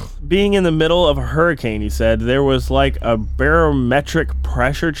like being in the middle of a hurricane, he said. There was like a barometric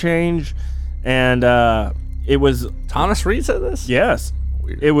pressure change, and it was... Thomas Reed said this? Yes.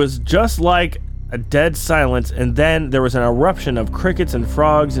 Weird. It was just like a dead silence, and then there was an eruption of crickets and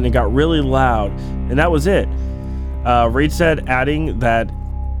frogs, and it got really loud, and that was it. Reed said, adding that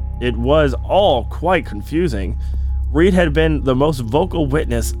it was all quite confusing. Reed had been the most vocal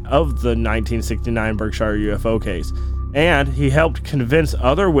witness of the 1969 Berkshire UFO case, and he helped convince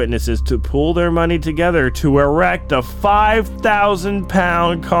other witnesses to pool their money together to erect a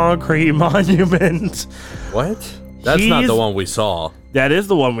 5,000-pound concrete monument. What? That's not the one we saw. That is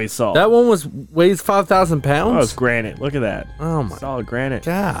the one we saw. That one weighs 5,000 pounds? Oh, it's granite. Look at that. Oh my solid granite.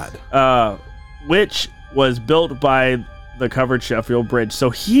 God. Which was built by the covered Sheffield Bridge. So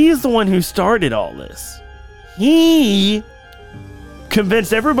he's the one who started all this. He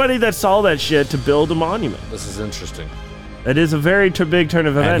convinced everybody that saw that shit to build a monument. This is interesting. That is a very big turn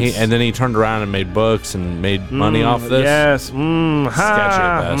of events. And then he turned around and made books and made money off this. Yes. Sketchy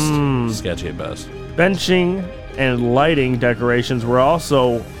at best. Sketchy at best. Benching and lighting decorations were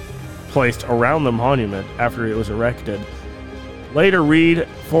also placed around the monument after it was erected. Later, Reed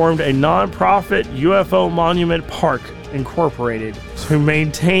formed a non-profit UFO Monument Park Incorporated to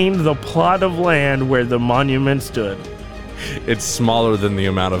maintain the plot of land where the monument stood. It's smaller than the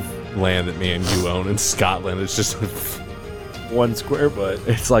amount of land that me and you own in Scotland. It's just 1 square foot.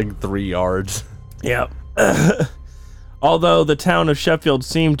 It's like 3 yards. Yep. Although the town of Sheffield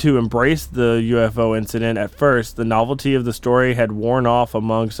seemed to embrace the UFO incident at first, the novelty of the story had worn off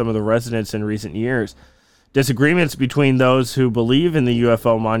among some of the residents in recent years. Disagreements between those who believe in the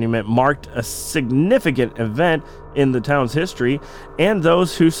UFO monument marked a significant event in the town's history, and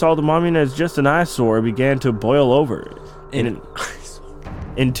those who saw the monument as just an eyesore began to boil over. In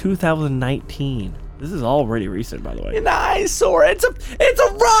 2019. This is already recent, by the way. An eyesore. It's a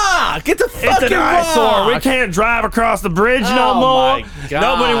rock. It's a fucking It's an eyesore. rock. We can't drive across the bridge no more. My God.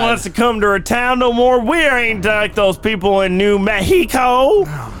 Nobody wants to come to our town no more. We ain't like those people in New Mexico.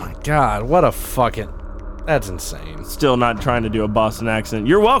 Oh my God. What a fucking... That's insane. Still not trying to do a Boston accent.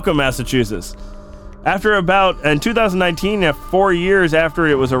 You're welcome, Massachusetts. In 2019, 4 years after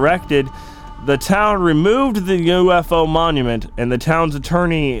it was erected, the town removed the UFO monument, and the town's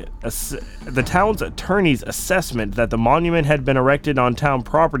attorney's assessment that the monument had been erected on town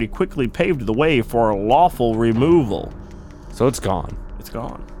property quickly paved the way for a lawful removal. So it's gone. It's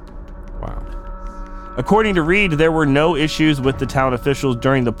gone. Wow. According to Reed, there were no issues with the town officials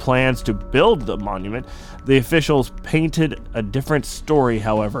during the plans to build the monument. The officials painted a different story,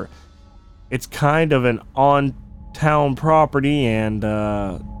 however. It's kind of an on-town property, and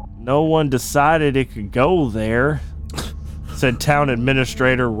no one decided it could go there, said town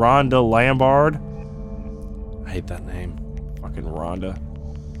administrator Rhonda Lambard. I hate that name. Fucking Rhonda.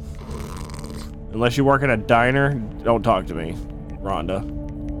 Unless you work in a diner, don't talk to me, Rhonda.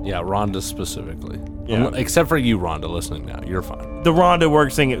 Yeah, Rhonda specifically. Yeah. Except for you, Rhonda, listening now. You're fine. The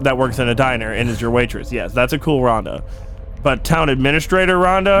Rhonda that works in a diner and is your waitress. Yes, that's a cool Rhonda. But town administrator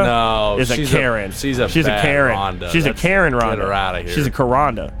Rhonda is a Karen. She's a Karen. Rhonda. She's a Karen Rhonda. Get her out of here. She's a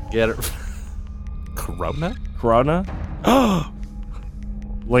Corona. Get her. Corona? Corona?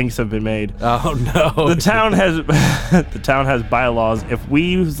 Links have been made. Oh no. The town has bylaws. If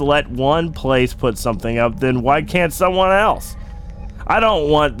we let one place put something up, then why can't someone else? I don't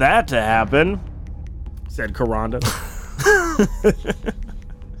want that to happen, said Corona.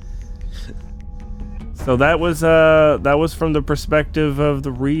 So that was from the perspective of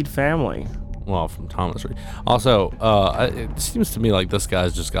the Reed family. Well, from Thomas Reed. Also, it seems to me like this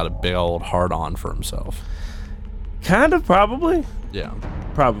guy's just got a big old hard on for himself. Kind of, probably. Yeah.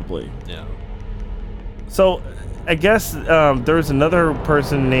 Probably. Yeah. So, I guess there's another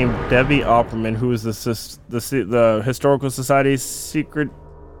person named Debbie Opperman who is the Historical Society's Society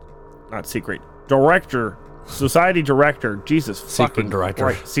director. Jesus fucking director.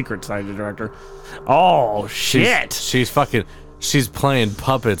 Right, secret society director. Oh shit. She's playing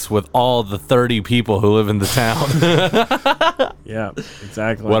puppets with all the 30 people who live in the town. Yeah,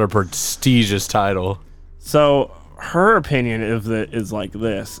 exactly. What a prestigious title. So her opinion is like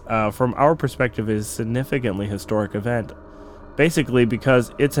this. From our perspective, it is a significantly historic event. Basically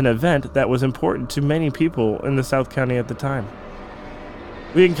because it's an event that was important to many people in the South County at the time.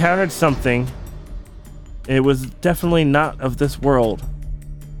 We encountered something. It was definitely not of this world.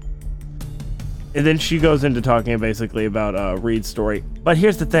 And then she goes into talking basically about Reed's story. But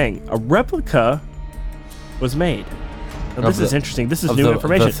here's the thing. A replica was made. Now, this is interesting. This is new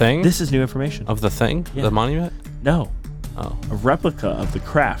information. The thing? This is new information. Of the thing? Yeah. The monument? No. Oh. A replica of the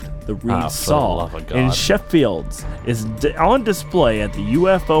craft, the Reed the saw love of God. in Sheffield is on display at the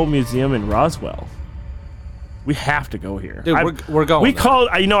UFO Museum in Roswell. We have to go here. Dude, we're going. We there. called.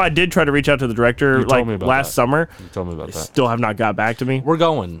 I did try to reach out to the director You told me about last that. summer. You told me about that. Still have not got back to me. We're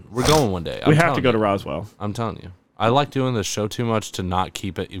going. We're going one day. We have to go to Roswell. I'm telling you. I like doing this show too much to not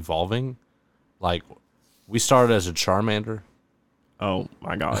keep it evolving. Like, we started as a Charmander. Oh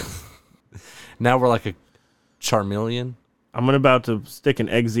my God. Now we're like a Charmeleon. I'm about to stick an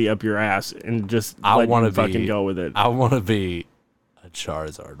eggsy up your ass and just let you fucking go with it. I want to be a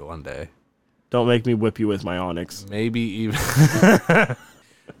Charizard one day. Don't make me whip you with my Onyx. Maybe even.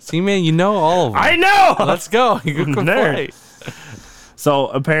 See, man, you know all of them. I know. Let's go. You can play. So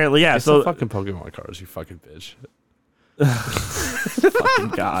apparently, yeah. It's So the fucking Pokemon cards, you fucking bitch. fucking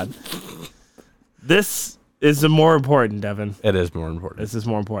God. This is more important, Devin. It is more important. This is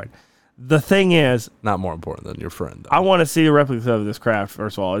more important. The thing is, Not more important than your friend. I want to see a replica of this craft.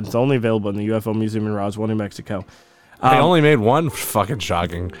 First of all, it's only available in the UFO Museum in Roswell, New Mexico. They only made one. Fucking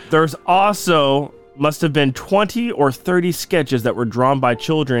shocking. There's also must have been 20 or 30 sketches that were drawn by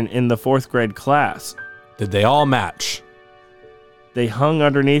children in the 4th grade class. Did they all match? They hung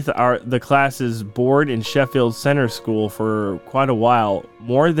underneath the class's board in Sheffield Center School for quite a while.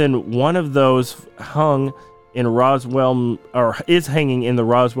 More than one of those hung in Roswell, or is hanging in the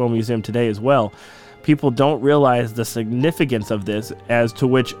Roswell Museum today as well. People don't realize the significance of this, as to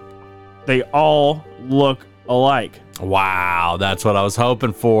which they all look alike. Wow, that's what I was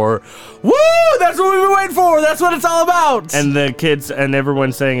hoping for. Woo! That's what we've been waiting for. That's what it's all about. And the kids and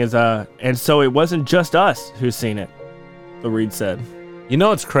everyone saying is, and so it wasn't just us who's seen it, the Reed said. You know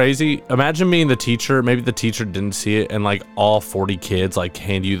what's crazy? Imagine being the teacher. Maybe the teacher didn't see it, and like all 40 kids like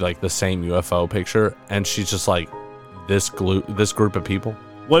hand you like the same UFO picture, and she's just like, this group of people.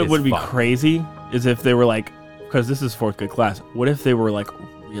 What is would be fucked. crazy is if they were like, because this is 4th grade class, what if they were like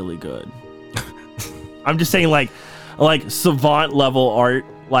really good? I'm just saying like savant level art,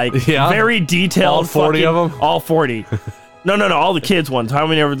 like Yeah. very detailed. All 40 of them? All 40. No, all the kids ones. How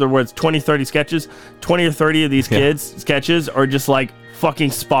many ever there was? 20, 30 sketches? 20 or 30 of these kids' sketches are just like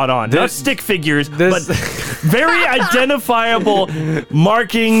fucking spot on. Not stick figures, but very identifiable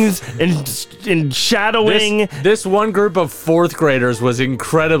markings and shadowing. This one group of 4th graders was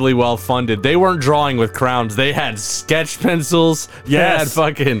incredibly well funded. They weren't drawing with crowns. They had sketch pencils. Yes.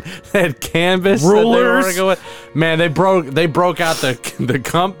 They had canvas. Rulers. That they were working with. Man, they broke out the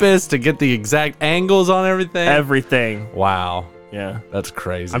compass to get the exact angles on everything. Everything. Wow. Yeah. That's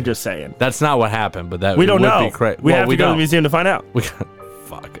crazy. I'm just saying. That's not what happened, but that We don't would know. be crazy. We have to go to the museum to find out.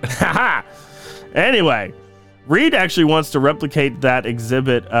 Fuck. Anyway, Reed actually wants to replicate that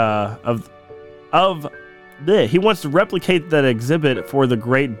exhibit he wants to replicate that exhibit for the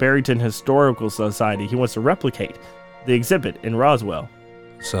Great Barrington Historical Society. He wants to replicate the exhibit in Roswell,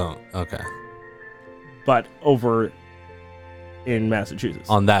 So, okay. but over in Massachusetts.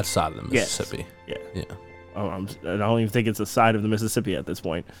 On that side of the Yes. Mississippi. Yeah. Yeah. Oh, I don't even think it's the side of the Mississippi at this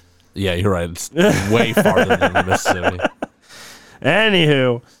point. Yeah, you're right. It's way farther than the Mississippi.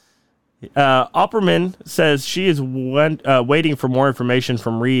 Anywho, Opperman says she is waiting for more information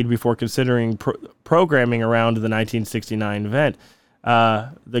from Reed before considering programming around the 1969 event.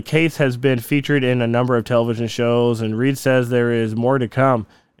 The case has been featured in a number of television shows, and Reed says there is more to come.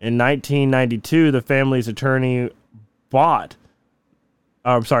 In 1992, the family's attorney brought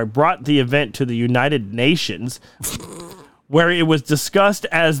the event to the United Nations, where it was discussed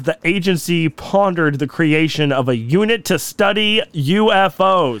as the agency pondered the creation of a unit to study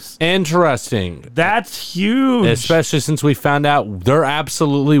UFOs. Interesting. That's huge. Especially since we found out there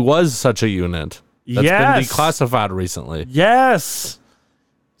absolutely was such a unit. That's been declassified recently. Yes.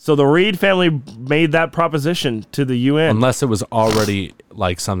 So the Reed family made that proposition to the UN. Unless it was already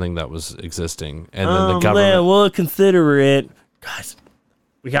like something that was existing. And then the government. We'll consider it. Guys,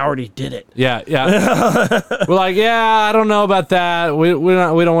 we already did it. Yeah. We're like, I don't know about that. We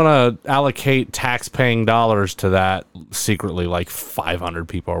don't want to allocate tax-paying dollars to that secretly. Like 500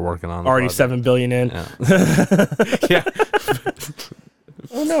 people are working on it. Already $7 billion in. Yeah.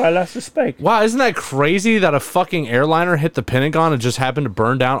 Oh no, I lost the spike. Wow, isn't that crazy that a fucking airliner hit the Pentagon and just happened to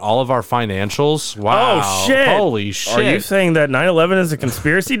burn down all of our financials? Wow. Oh shit. Holy shit. Are you saying that 9/11 is a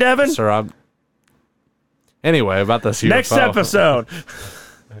conspiracy, Devin? Sir, anyway, about this UFO. Next episode.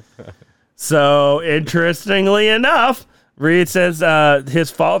 So, interestingly enough, Reed says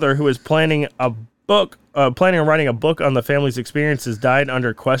his father, who is planning on writing a book on the family's experiences, died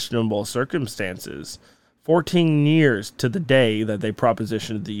under questionable circumstances. 14 years to the day that they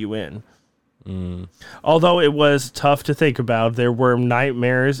propositioned the UN. Although it was tough to think about, there were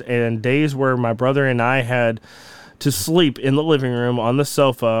nightmares and days where my brother and I had to sleep in the living room on the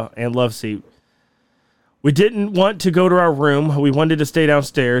sofa and love seat. We didn't want to go to our room. We wanted to stay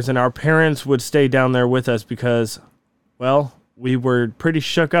downstairs, and our parents would stay down there with us because, well, we were pretty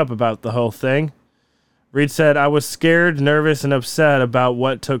shook up about the whole thing. Reed said, I was scared, nervous, and upset about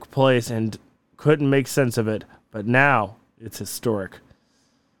what took place and couldn't make sense of it. But now it's historic.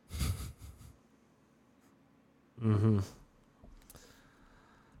 It's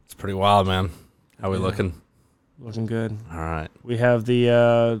pretty wild, man. How we looking? Looking good. All right. We have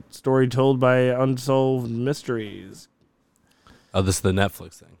the story told by Unsolved Mysteries. Oh, this is the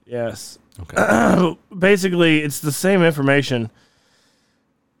Netflix thing. Yes. Okay. Basically, it's the same information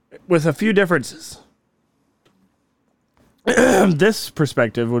with a few differences. This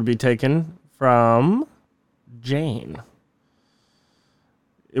perspective would be taken from Jane.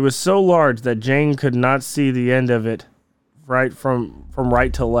 It was so large that Jane could not see the end of it right from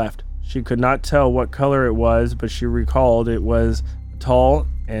right to left. She could not tell what color it was, but she recalled it was tall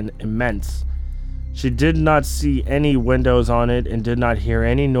and immense. She did not see any windows on it and did not hear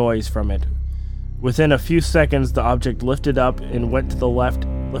any noise from it. Within a few seconds, the object lifted up and went to the left,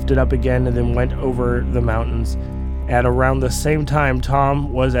 lifted up again, and then went over the mountains. At around the same time,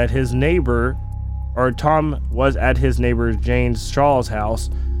 Tom was at his neighbor Jane Shaw's house,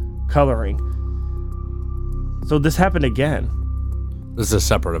 coloring. So this happened again. This is a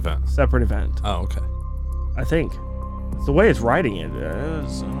separate event. Separate event. Oh, okay. I think. It's the way it's writing it.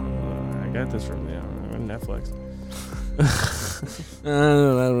 I got this from Netflix.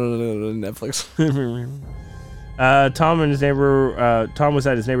 Netflix. Tom was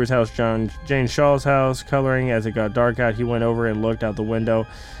at his neighbor's house, Jane Shaw's house, coloring. As it got dark out, he went over and looked out the window.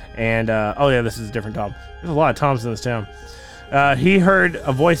 And, this is a different Tom. There's a lot of Toms in this town. He heard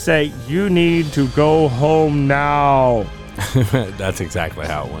a voice say, "You need to go home now." That's exactly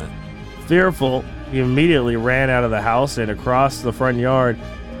how it went. Fearful, he immediately ran out of the house and across the front yard.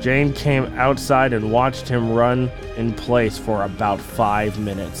 Jane came outside and watched him run in place for about 5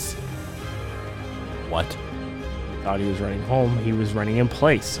 minutes. What? Thought he was running home. He was running in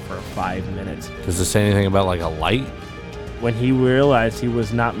place for 5 minutes. Does it say anything about like a light? When he realized he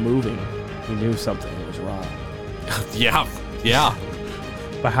was not moving, he knew something was wrong. Yeah.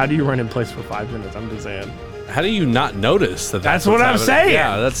 But how do you run in place for 5 minutes? I'm just saying. How do you not notice that? That's what I'm saying.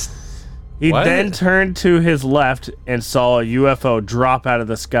 Yeah, that's. He What? then turned to his left and saw a UFO drop out of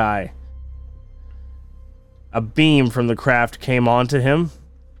the sky. A beam from the craft came onto him,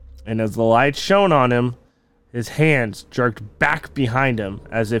 and as the light shone on him, his hands jerked back behind him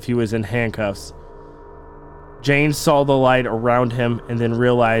as if he was in handcuffs. Jane saw the light around him and then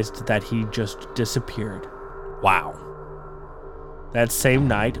realized that he just disappeared. Wow. That same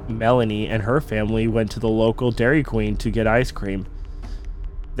night, Melanie and her family went to the local Dairy Queen to get ice cream.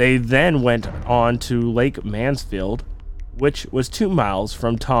 They then went on to Lake Mansfield, which was 2 miles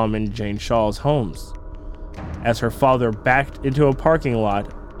from Tom and Jane Shaw's homes. As her father backed into a parking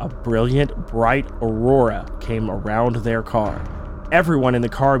lot, a brilliant, bright aurora came around their car. Everyone in the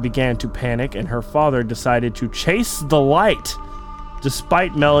car began to panic, and her father decided to chase the light.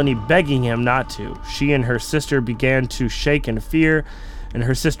 Despite Melanie begging him not to, she and her sister began to shake in fear, and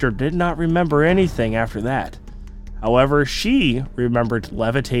her sister did not remember anything after that. However, she remembered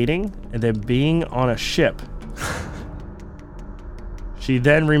levitating and then being on a ship. She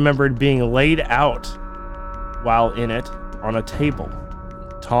then remembered being laid out while in it on a table.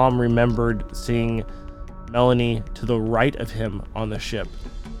 Tom remembered seeing Melanie to the right of him on the ship.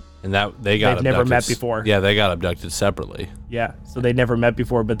 And that they've never met before. Yeah, they got abducted separately. Yeah, so they never met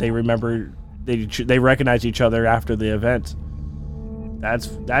before, but they remember they recognized each other after the event. That's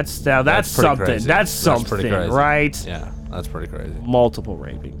something. Crazy. That's something, pretty crazy. Right? Yeah, that's pretty crazy. Multiple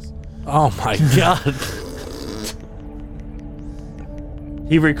rapings. Oh my god.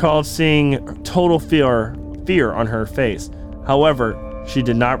 He recalled seeing total fear on her face. However, she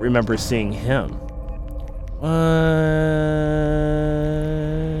did not remember seeing him. What?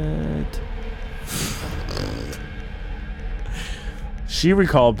 She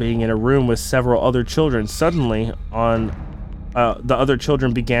recalled being in a room with several other children. Suddenly, the other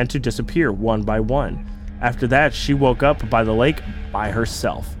children began to disappear one by one. After that, she woke up by the lake by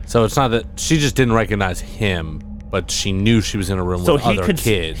herself. So it's not that she just didn't recognize him, but she knew she was in a room with other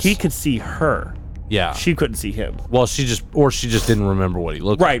kids. He could see her. Yeah. She couldn't see him. Well, she just didn't remember what he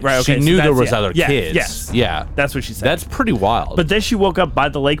looked like. Right, okay. She knew there was other kids. Yes. Yeah. That's what she said. That's pretty wild. But then she woke up by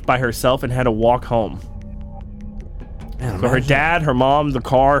the lake by herself and had to walk home. Man, so her dad, her mom, the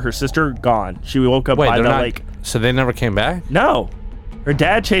car, her sister, gone. She woke up by the lake. So they never came back? No. Her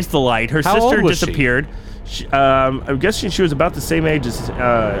dad chased the light. Her How sister old was she? disappeared. I'm guessing she was about the same age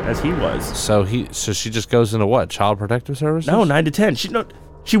as he was. So she just goes into what? Child Protective Services? No, 9 to 10.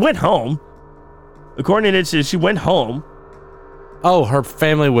 She went home. According to it, she went home. Oh, her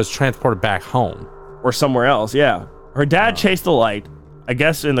family was transported back home. Or somewhere else, yeah. Her dad chased the light, I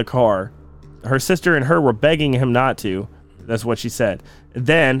guess in the car. Her sister and her were begging him not to. That's what she said.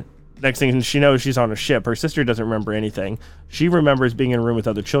 Then, next thing she knows, she's on a ship. Her sister doesn't remember anything. She remembers being in a room with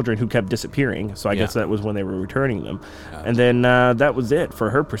other children who kept disappearing. So I guess that was when they were returning them. Yeah. And then that was it for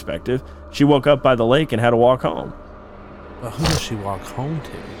her perspective. She woke up by the lake and had to walk home. But who does she walk home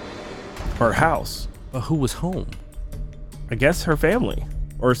to? Her house. But who was home? I guess her family.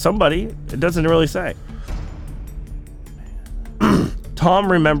 Or somebody. It doesn't really say.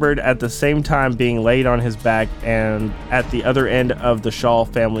 Tom remembered at the same time being laid on his back and at the other end of the Shaw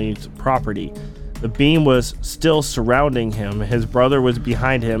family's property. The beam was still surrounding him. His brother was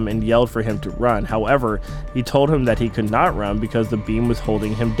behind him and yelled for him to run. However, he told him that he could not run because the beam was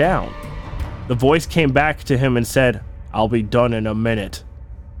holding him down. The voice came back to him and said, "I'll be done in a minute."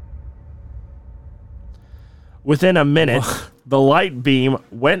 Within a minute, the light beam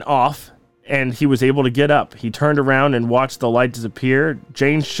went off and he was able to get up. He turned around and watched the light disappear.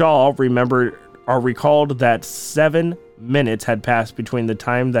 Jane Shaw recalled that 7 minutes had passed between the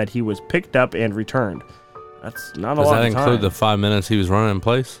time that he was picked up and returned. That's not a lot of time. Does that include the 5 minutes he was running in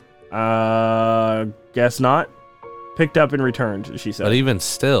place? Guess not. Picked up and returned, she said. But even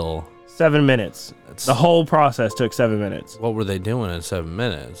still... 7 minutes. The whole process took 7 minutes. What were they doing in 7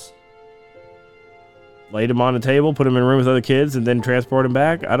 minutes? Laid him on the table, put him in a room with other kids, and then transport him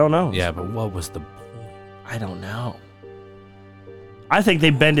back? I don't know. Yeah, but what was the point? I don't know. I think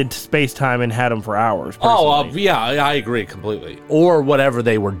they bended space-time and had him for hours. Oh, yeah, I agree completely. Or whatever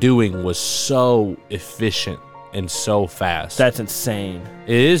they were doing was so efficient and so fast. That's insane.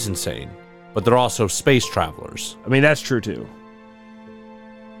 It is insane. But they're also space travelers. I mean, that's true, too.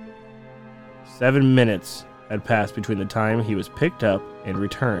 7 minutes had passed between the time he was picked up and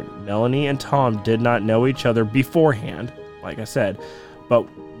returned. Melanie and Tom did not know each other beforehand, like I said, but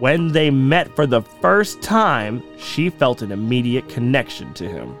when they met for the first time, she felt an immediate connection to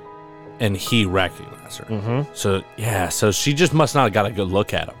him. And he recognized her. Mm-hmm. So she just must not have got a good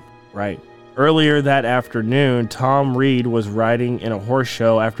look at him. Right. Earlier that afternoon, Tom Reed was riding in a horse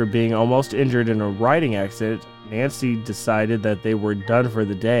show after being almost injured in a riding accident. Nancy decided that they were done for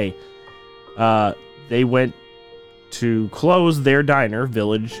the day. They went to close their diner,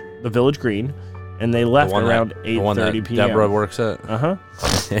 the Village Green, and they left around 8:30 p.m. Deborah works at.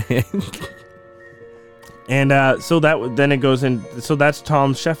 And then it goes in. So that's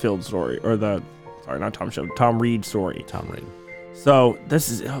Tom Sheffield story, Tom Reed story. Tom Reed. So this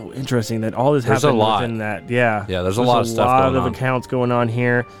is interesting that all this happened within that. Yeah, there's a lot of stuff going on. A lot of accounts going on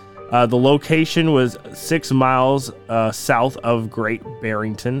here. The location was 6 miles south of Great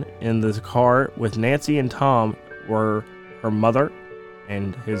Barrington. In the car with Nancy and Tom were her mother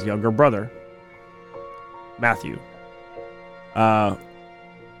and his younger brother, Matthew.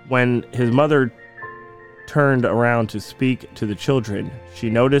 When his mother turned around to speak to the children, she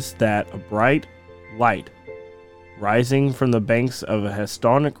noticed that a bright light rising from the banks of a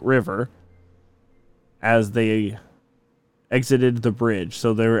Houstonic River as they exited the bridge.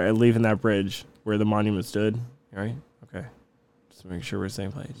 So they were leaving that bridge where the monument stood, right? Okay. Just make sure we're the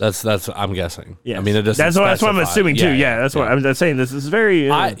same place. That's I'm guessing. Yeah. I mean, it doesn't that's what I'm assuming too. Yeah, that's what I'm saying. This is very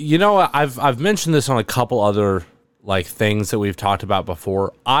I've mentioned this on a couple other like things that we've talked about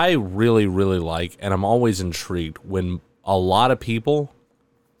before. I really, really like, and I'm always intrigued when a lot of people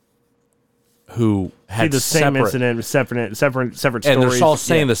who had the same incident, separate stories, and they're all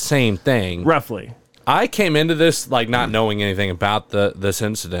saying the same thing, roughly. I came into this like not knowing anything about this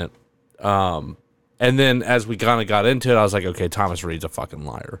incident, and then as we kind of got into it, I was like, okay, Thomas Reed's a fucking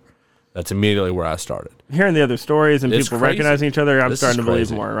liar. That's immediately where I started. Hearing the other stories and people recognizing each other, I'm starting to believe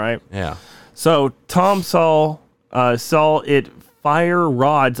more. Right? Yeah. So Tom saw it fire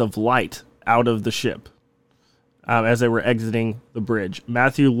rods of light out of the ship as they were exiting the bridge.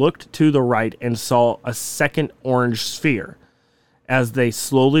 Matthew looked to the right and saw a second orange sphere. As they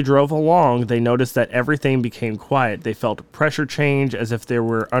slowly drove along, they noticed that everything became quiet. They felt pressure change as if they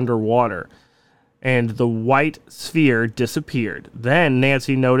were underwater, and the white sphere disappeared. Then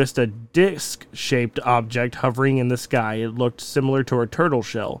Nancy noticed a disc-shaped object hovering in the sky. It looked similar to a turtle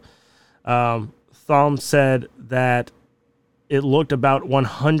shell. Thom said that it looked about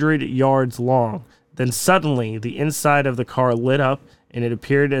 100 yards long. Then suddenly, the inside of the car lit up, and it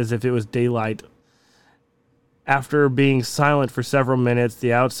appeared as if it was daylight. After being silent for several minutes,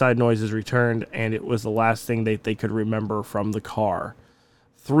 the outside noises returned, and it was the last thing they could remember from the car.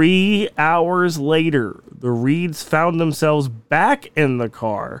 3 hours later, the Reeds found themselves back in the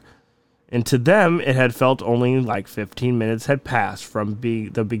car, and to them, it had felt only like 15 minutes had passed from the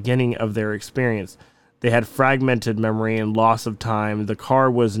beginning of their experience. They had fragmented memory and loss of time. The car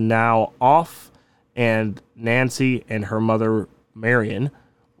was now off, and Nancy and her mother, Marion,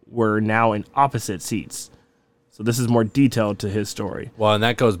 were now in opposite seats. So this is more detailed to his story. Well, and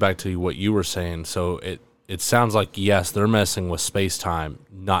that goes back to what you were saying. So it sounds like, yes, they're messing with space-time,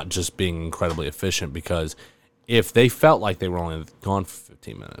 not just being incredibly efficient, because if they felt like they were only gone for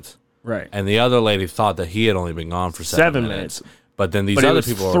 15 minutes, right, and the other lady thought that he had only been gone for 7 minutes, but then these but other it was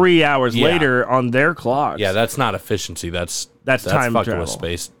people 3 hours later on their clocks. Yeah, that's not efficiency. That's time fucking travel. with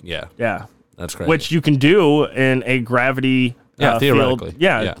space. Yeah. Yeah. That's crazy. Which you can do in a gravity theoretically.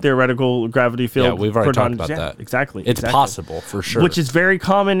 Field. Theoretical gravity field. Yeah, we've already talked about that. Exactly. It's possible, for sure. Which is very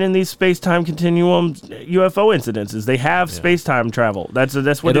common in these space-time continuum UFO incidences. They have space-time travel. That's what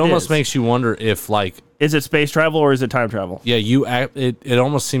it is. It almost makes you wonder if, like... Is it space travel or is it time travel? Yeah, it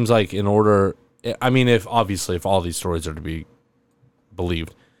almost seems like in order... I mean, if all these stories are to be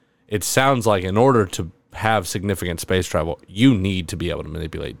believed, it sounds like in order to have significant space travel, you need to be able to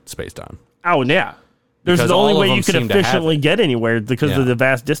manipulate space-time. Oh, yeah. There's Because the only all of way them you could seem to have efficiently it. get anywhere because Yeah. of the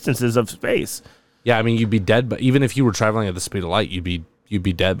vast distances of space. Yeah, I mean, you'd be dead, but even if you were traveling at the speed of light, you'd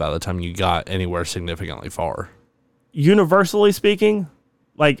be dead by the time you got anywhere significantly far. Universally speaking,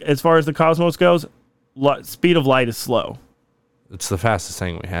 like as far as the cosmos goes, speed of light is slow It's the fastest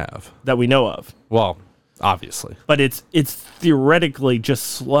thing we have. that we know of. Well, obviously. But it's theoretically just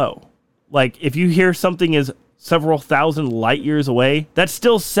slow. Like if you hear something is several thousand light years away, that's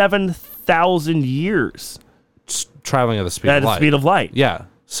still 7,000 years It's traveling at the speed at of the light. speed of light. Yeah.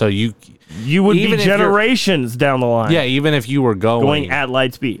 So you would even be if you're- generations down the line. Yeah, even if you were going at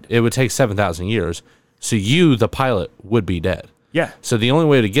light speed. it would take 7,000 years. So you, the pilot, would be dead. Yeah. So the only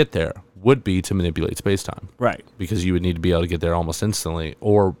way to get there would be to manipulate space-time. Right. Because you would need to be able to get there almost instantly,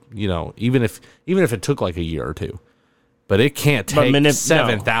 or, even if it took like a year or two. But it can't take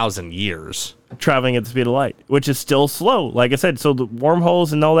 7,000 years. Traveling at the speed of light, which is still slow. Like I said, so the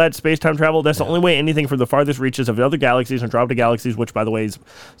wormholes and all that space-time travel, that's the only way anything from the farthest reaches of other galaxies, Andromeda galaxies, which, by the way, is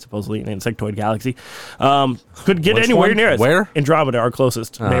supposedly an insectoid galaxy, could get Which anywhere one? near us. Where? Andromeda, our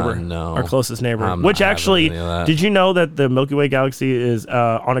closest neighbor. No. Our closest neighbor. I'm Which not having actually, any of that. did you know that the Milky Way galaxy is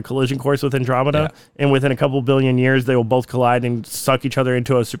on a collision course with Andromeda? Yeah. And within a couple billion years, they will both collide and suck each other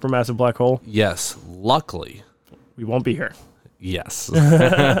into a supermassive black hole? Yes. Luckily. We won't be here. Yes.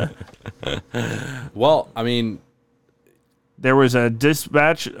 Well, I mean, There was a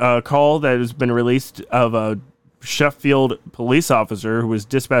dispatch call that has been released of a Sheffield police officer who was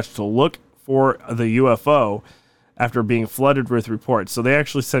dispatched to look for the UFO after being flooded with reports. So they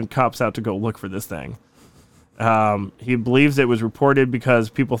actually sent cops out to go look for this thing. He believes it was reported because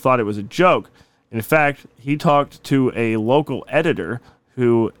people thought it was a joke. In fact, he talked to a local editor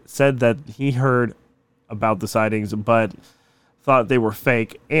who said that he heard about the sightings, but thought they were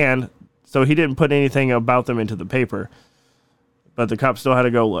fake, and so he didn't put anything about them into the paper. But the cops still had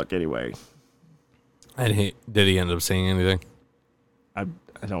to go look anyway. and did he end up seeing anything? I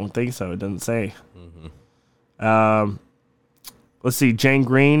don't think so. It doesn't say. Mm-hmm. Let's see. Jane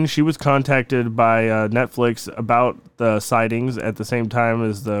Green, she was contacted by Netflix about the sightings at the same time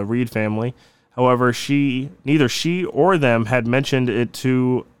as the Reed family. However, neither she or them had mentioned it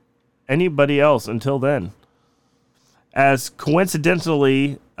to anybody else until then. As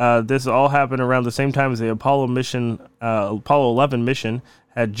coincidentally, this all happened around the same time as the Apollo 11 mission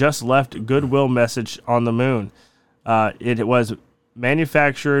had just left goodwill message on the moon. It was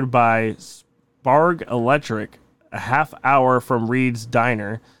manufactured by Sparg Electric, a half hour from Reed's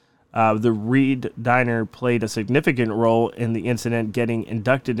Diner. The Reed Diner played a significant role in the incident, getting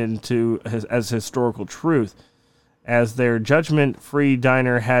inducted into as historical truth, as their judgment-free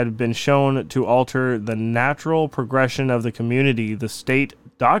diner had been shown to alter the natural progression of the community. The state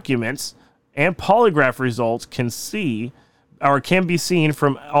documents and polygraph results can be seen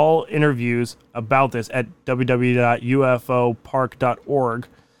from all interviews about this at www.ufopark.org.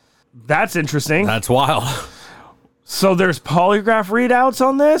 That's interesting. That's wild. So there's polygraph readouts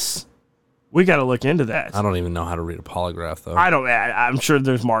on this? We got to look into that. I don't even know how to read a polygraph, though. I'm sure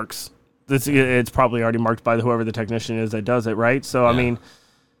there's marks. It's probably already marked by whoever the technician is that does it, right? So, I mean,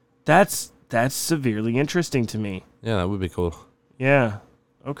 that's severely interesting to me. Yeah, that would be cool. Yeah.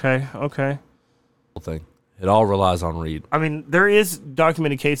 Okay. Whole thing. It all relies on Reed. I mean, there is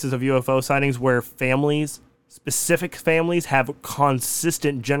documented cases of UFO sightings where specific families, have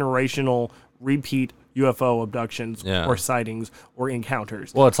consistent generational repeat UFO abductions or sightings or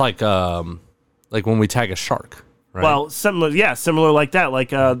encounters. Well, it's like when we tag a shark. right? Well, similar like that. Like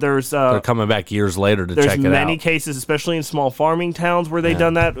there's they're coming back years later to there's check it out. many cases, especially in small farming towns, where they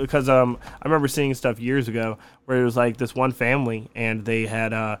done that because I remember seeing stuff years ago where it was like this one family and they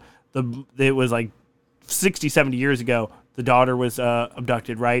had it was like 60, 70 years ago. The daughter was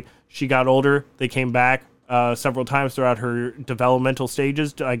abducted, right? She got older. They came back several times throughout her developmental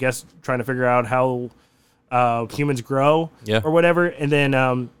stages, I guess, trying to figure out how humans grow or whatever. And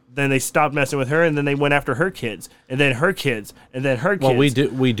then they stopped messing with her, and then they went after her kids, and then her kids, and then her kids.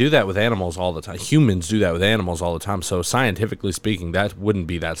 Well, we do that with animals all the time. Humans do that with animals all the time. So scientifically speaking, that wouldn't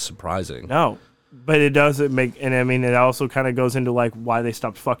be that surprising. No, but it doesn't make, and I mean, it also kind of goes into like why they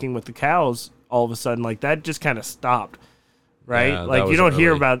stopped fucking with the cows all of a sudden. Like that just kind of stopped, right? Yeah, like you don't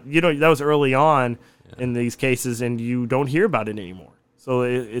hear about that was early on in these cases, and you don't hear about it anymore. So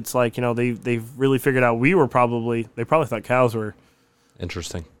it's like they've really figured out they probably thought cows were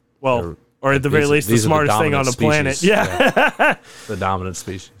interesting. Well, or at the very least, the smartest thing on the planet. Yeah. The dominant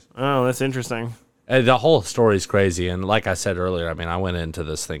species. Oh, that's interesting. The whole story is crazy. And like I said earlier, I mean, I went into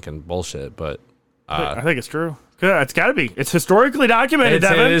this thinking bullshit, but I think it's true. It's got to be. It's historically documented,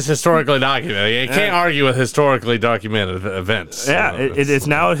 Devin. It is historically documented. You can't argue with historically documented events. Yeah, it is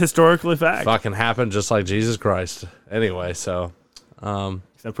now a historically fact. Fucking happened just like Jesus Christ. Anyway, so.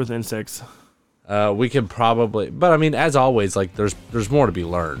 Except with insects. We could probably, but I mean, as always, like there's more to be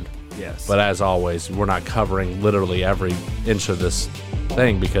learned. Yes. But as always, we're not covering literally every inch of this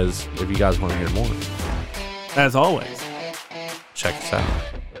thing because if you guys want to hear more, as always, check us out.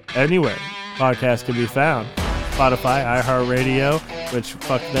 Anywhere podcast can be found: Spotify, iHeartRadio, which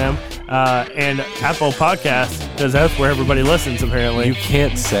fuck them, and Apple Podcasts, because that's where everybody listens. Apparently, you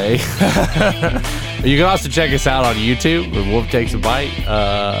can't say. You can also check us out on YouTube with Wolf Takes a Bite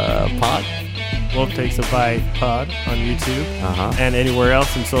pod. Wolf Takes a Bite pod on YouTube and anywhere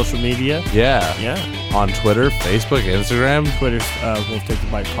else in social media. Yeah. On Twitter, Facebook, Instagram. Twitter's Wolf Takes a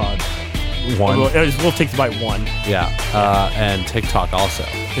Bite pod. 1. Well, it was Wolf Takes a Bite 1. Yeah. And TikTok also.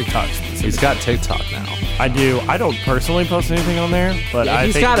 He's got TikTok now. I do. I don't personally post anything on there, but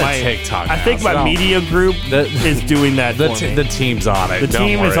he's got a TikTok now, I think my media group is doing that for me. The team's on it. The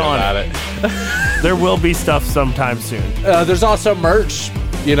team is on it. There will be stuff sometime soon. There's also merch.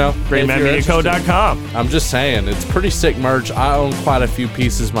 GreatManMediaCo.com. I'm just saying, it's pretty sick merch. I own quite a few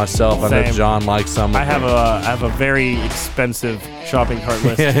pieces myself. Same. I know John likes some. I have a very expensive shopping cart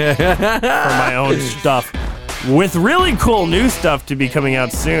list for my own stuff, with really cool new stuff to be coming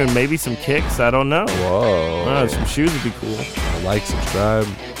out soon. Maybe some kicks. I don't know. Whoa. Some shoes would be cool. Like, subscribe,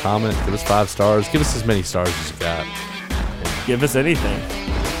 comment, give us 5 stars. Give us as many stars as you got. Give us anything.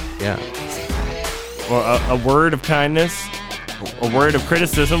 Yeah. Or a word of kindness. A word of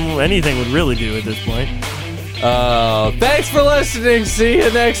criticism, anything would really do at this point. Thanks for listening. See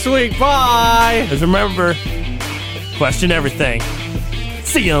you next week. Bye. Just remember, question everything.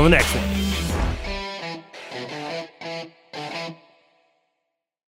 See you on the next one.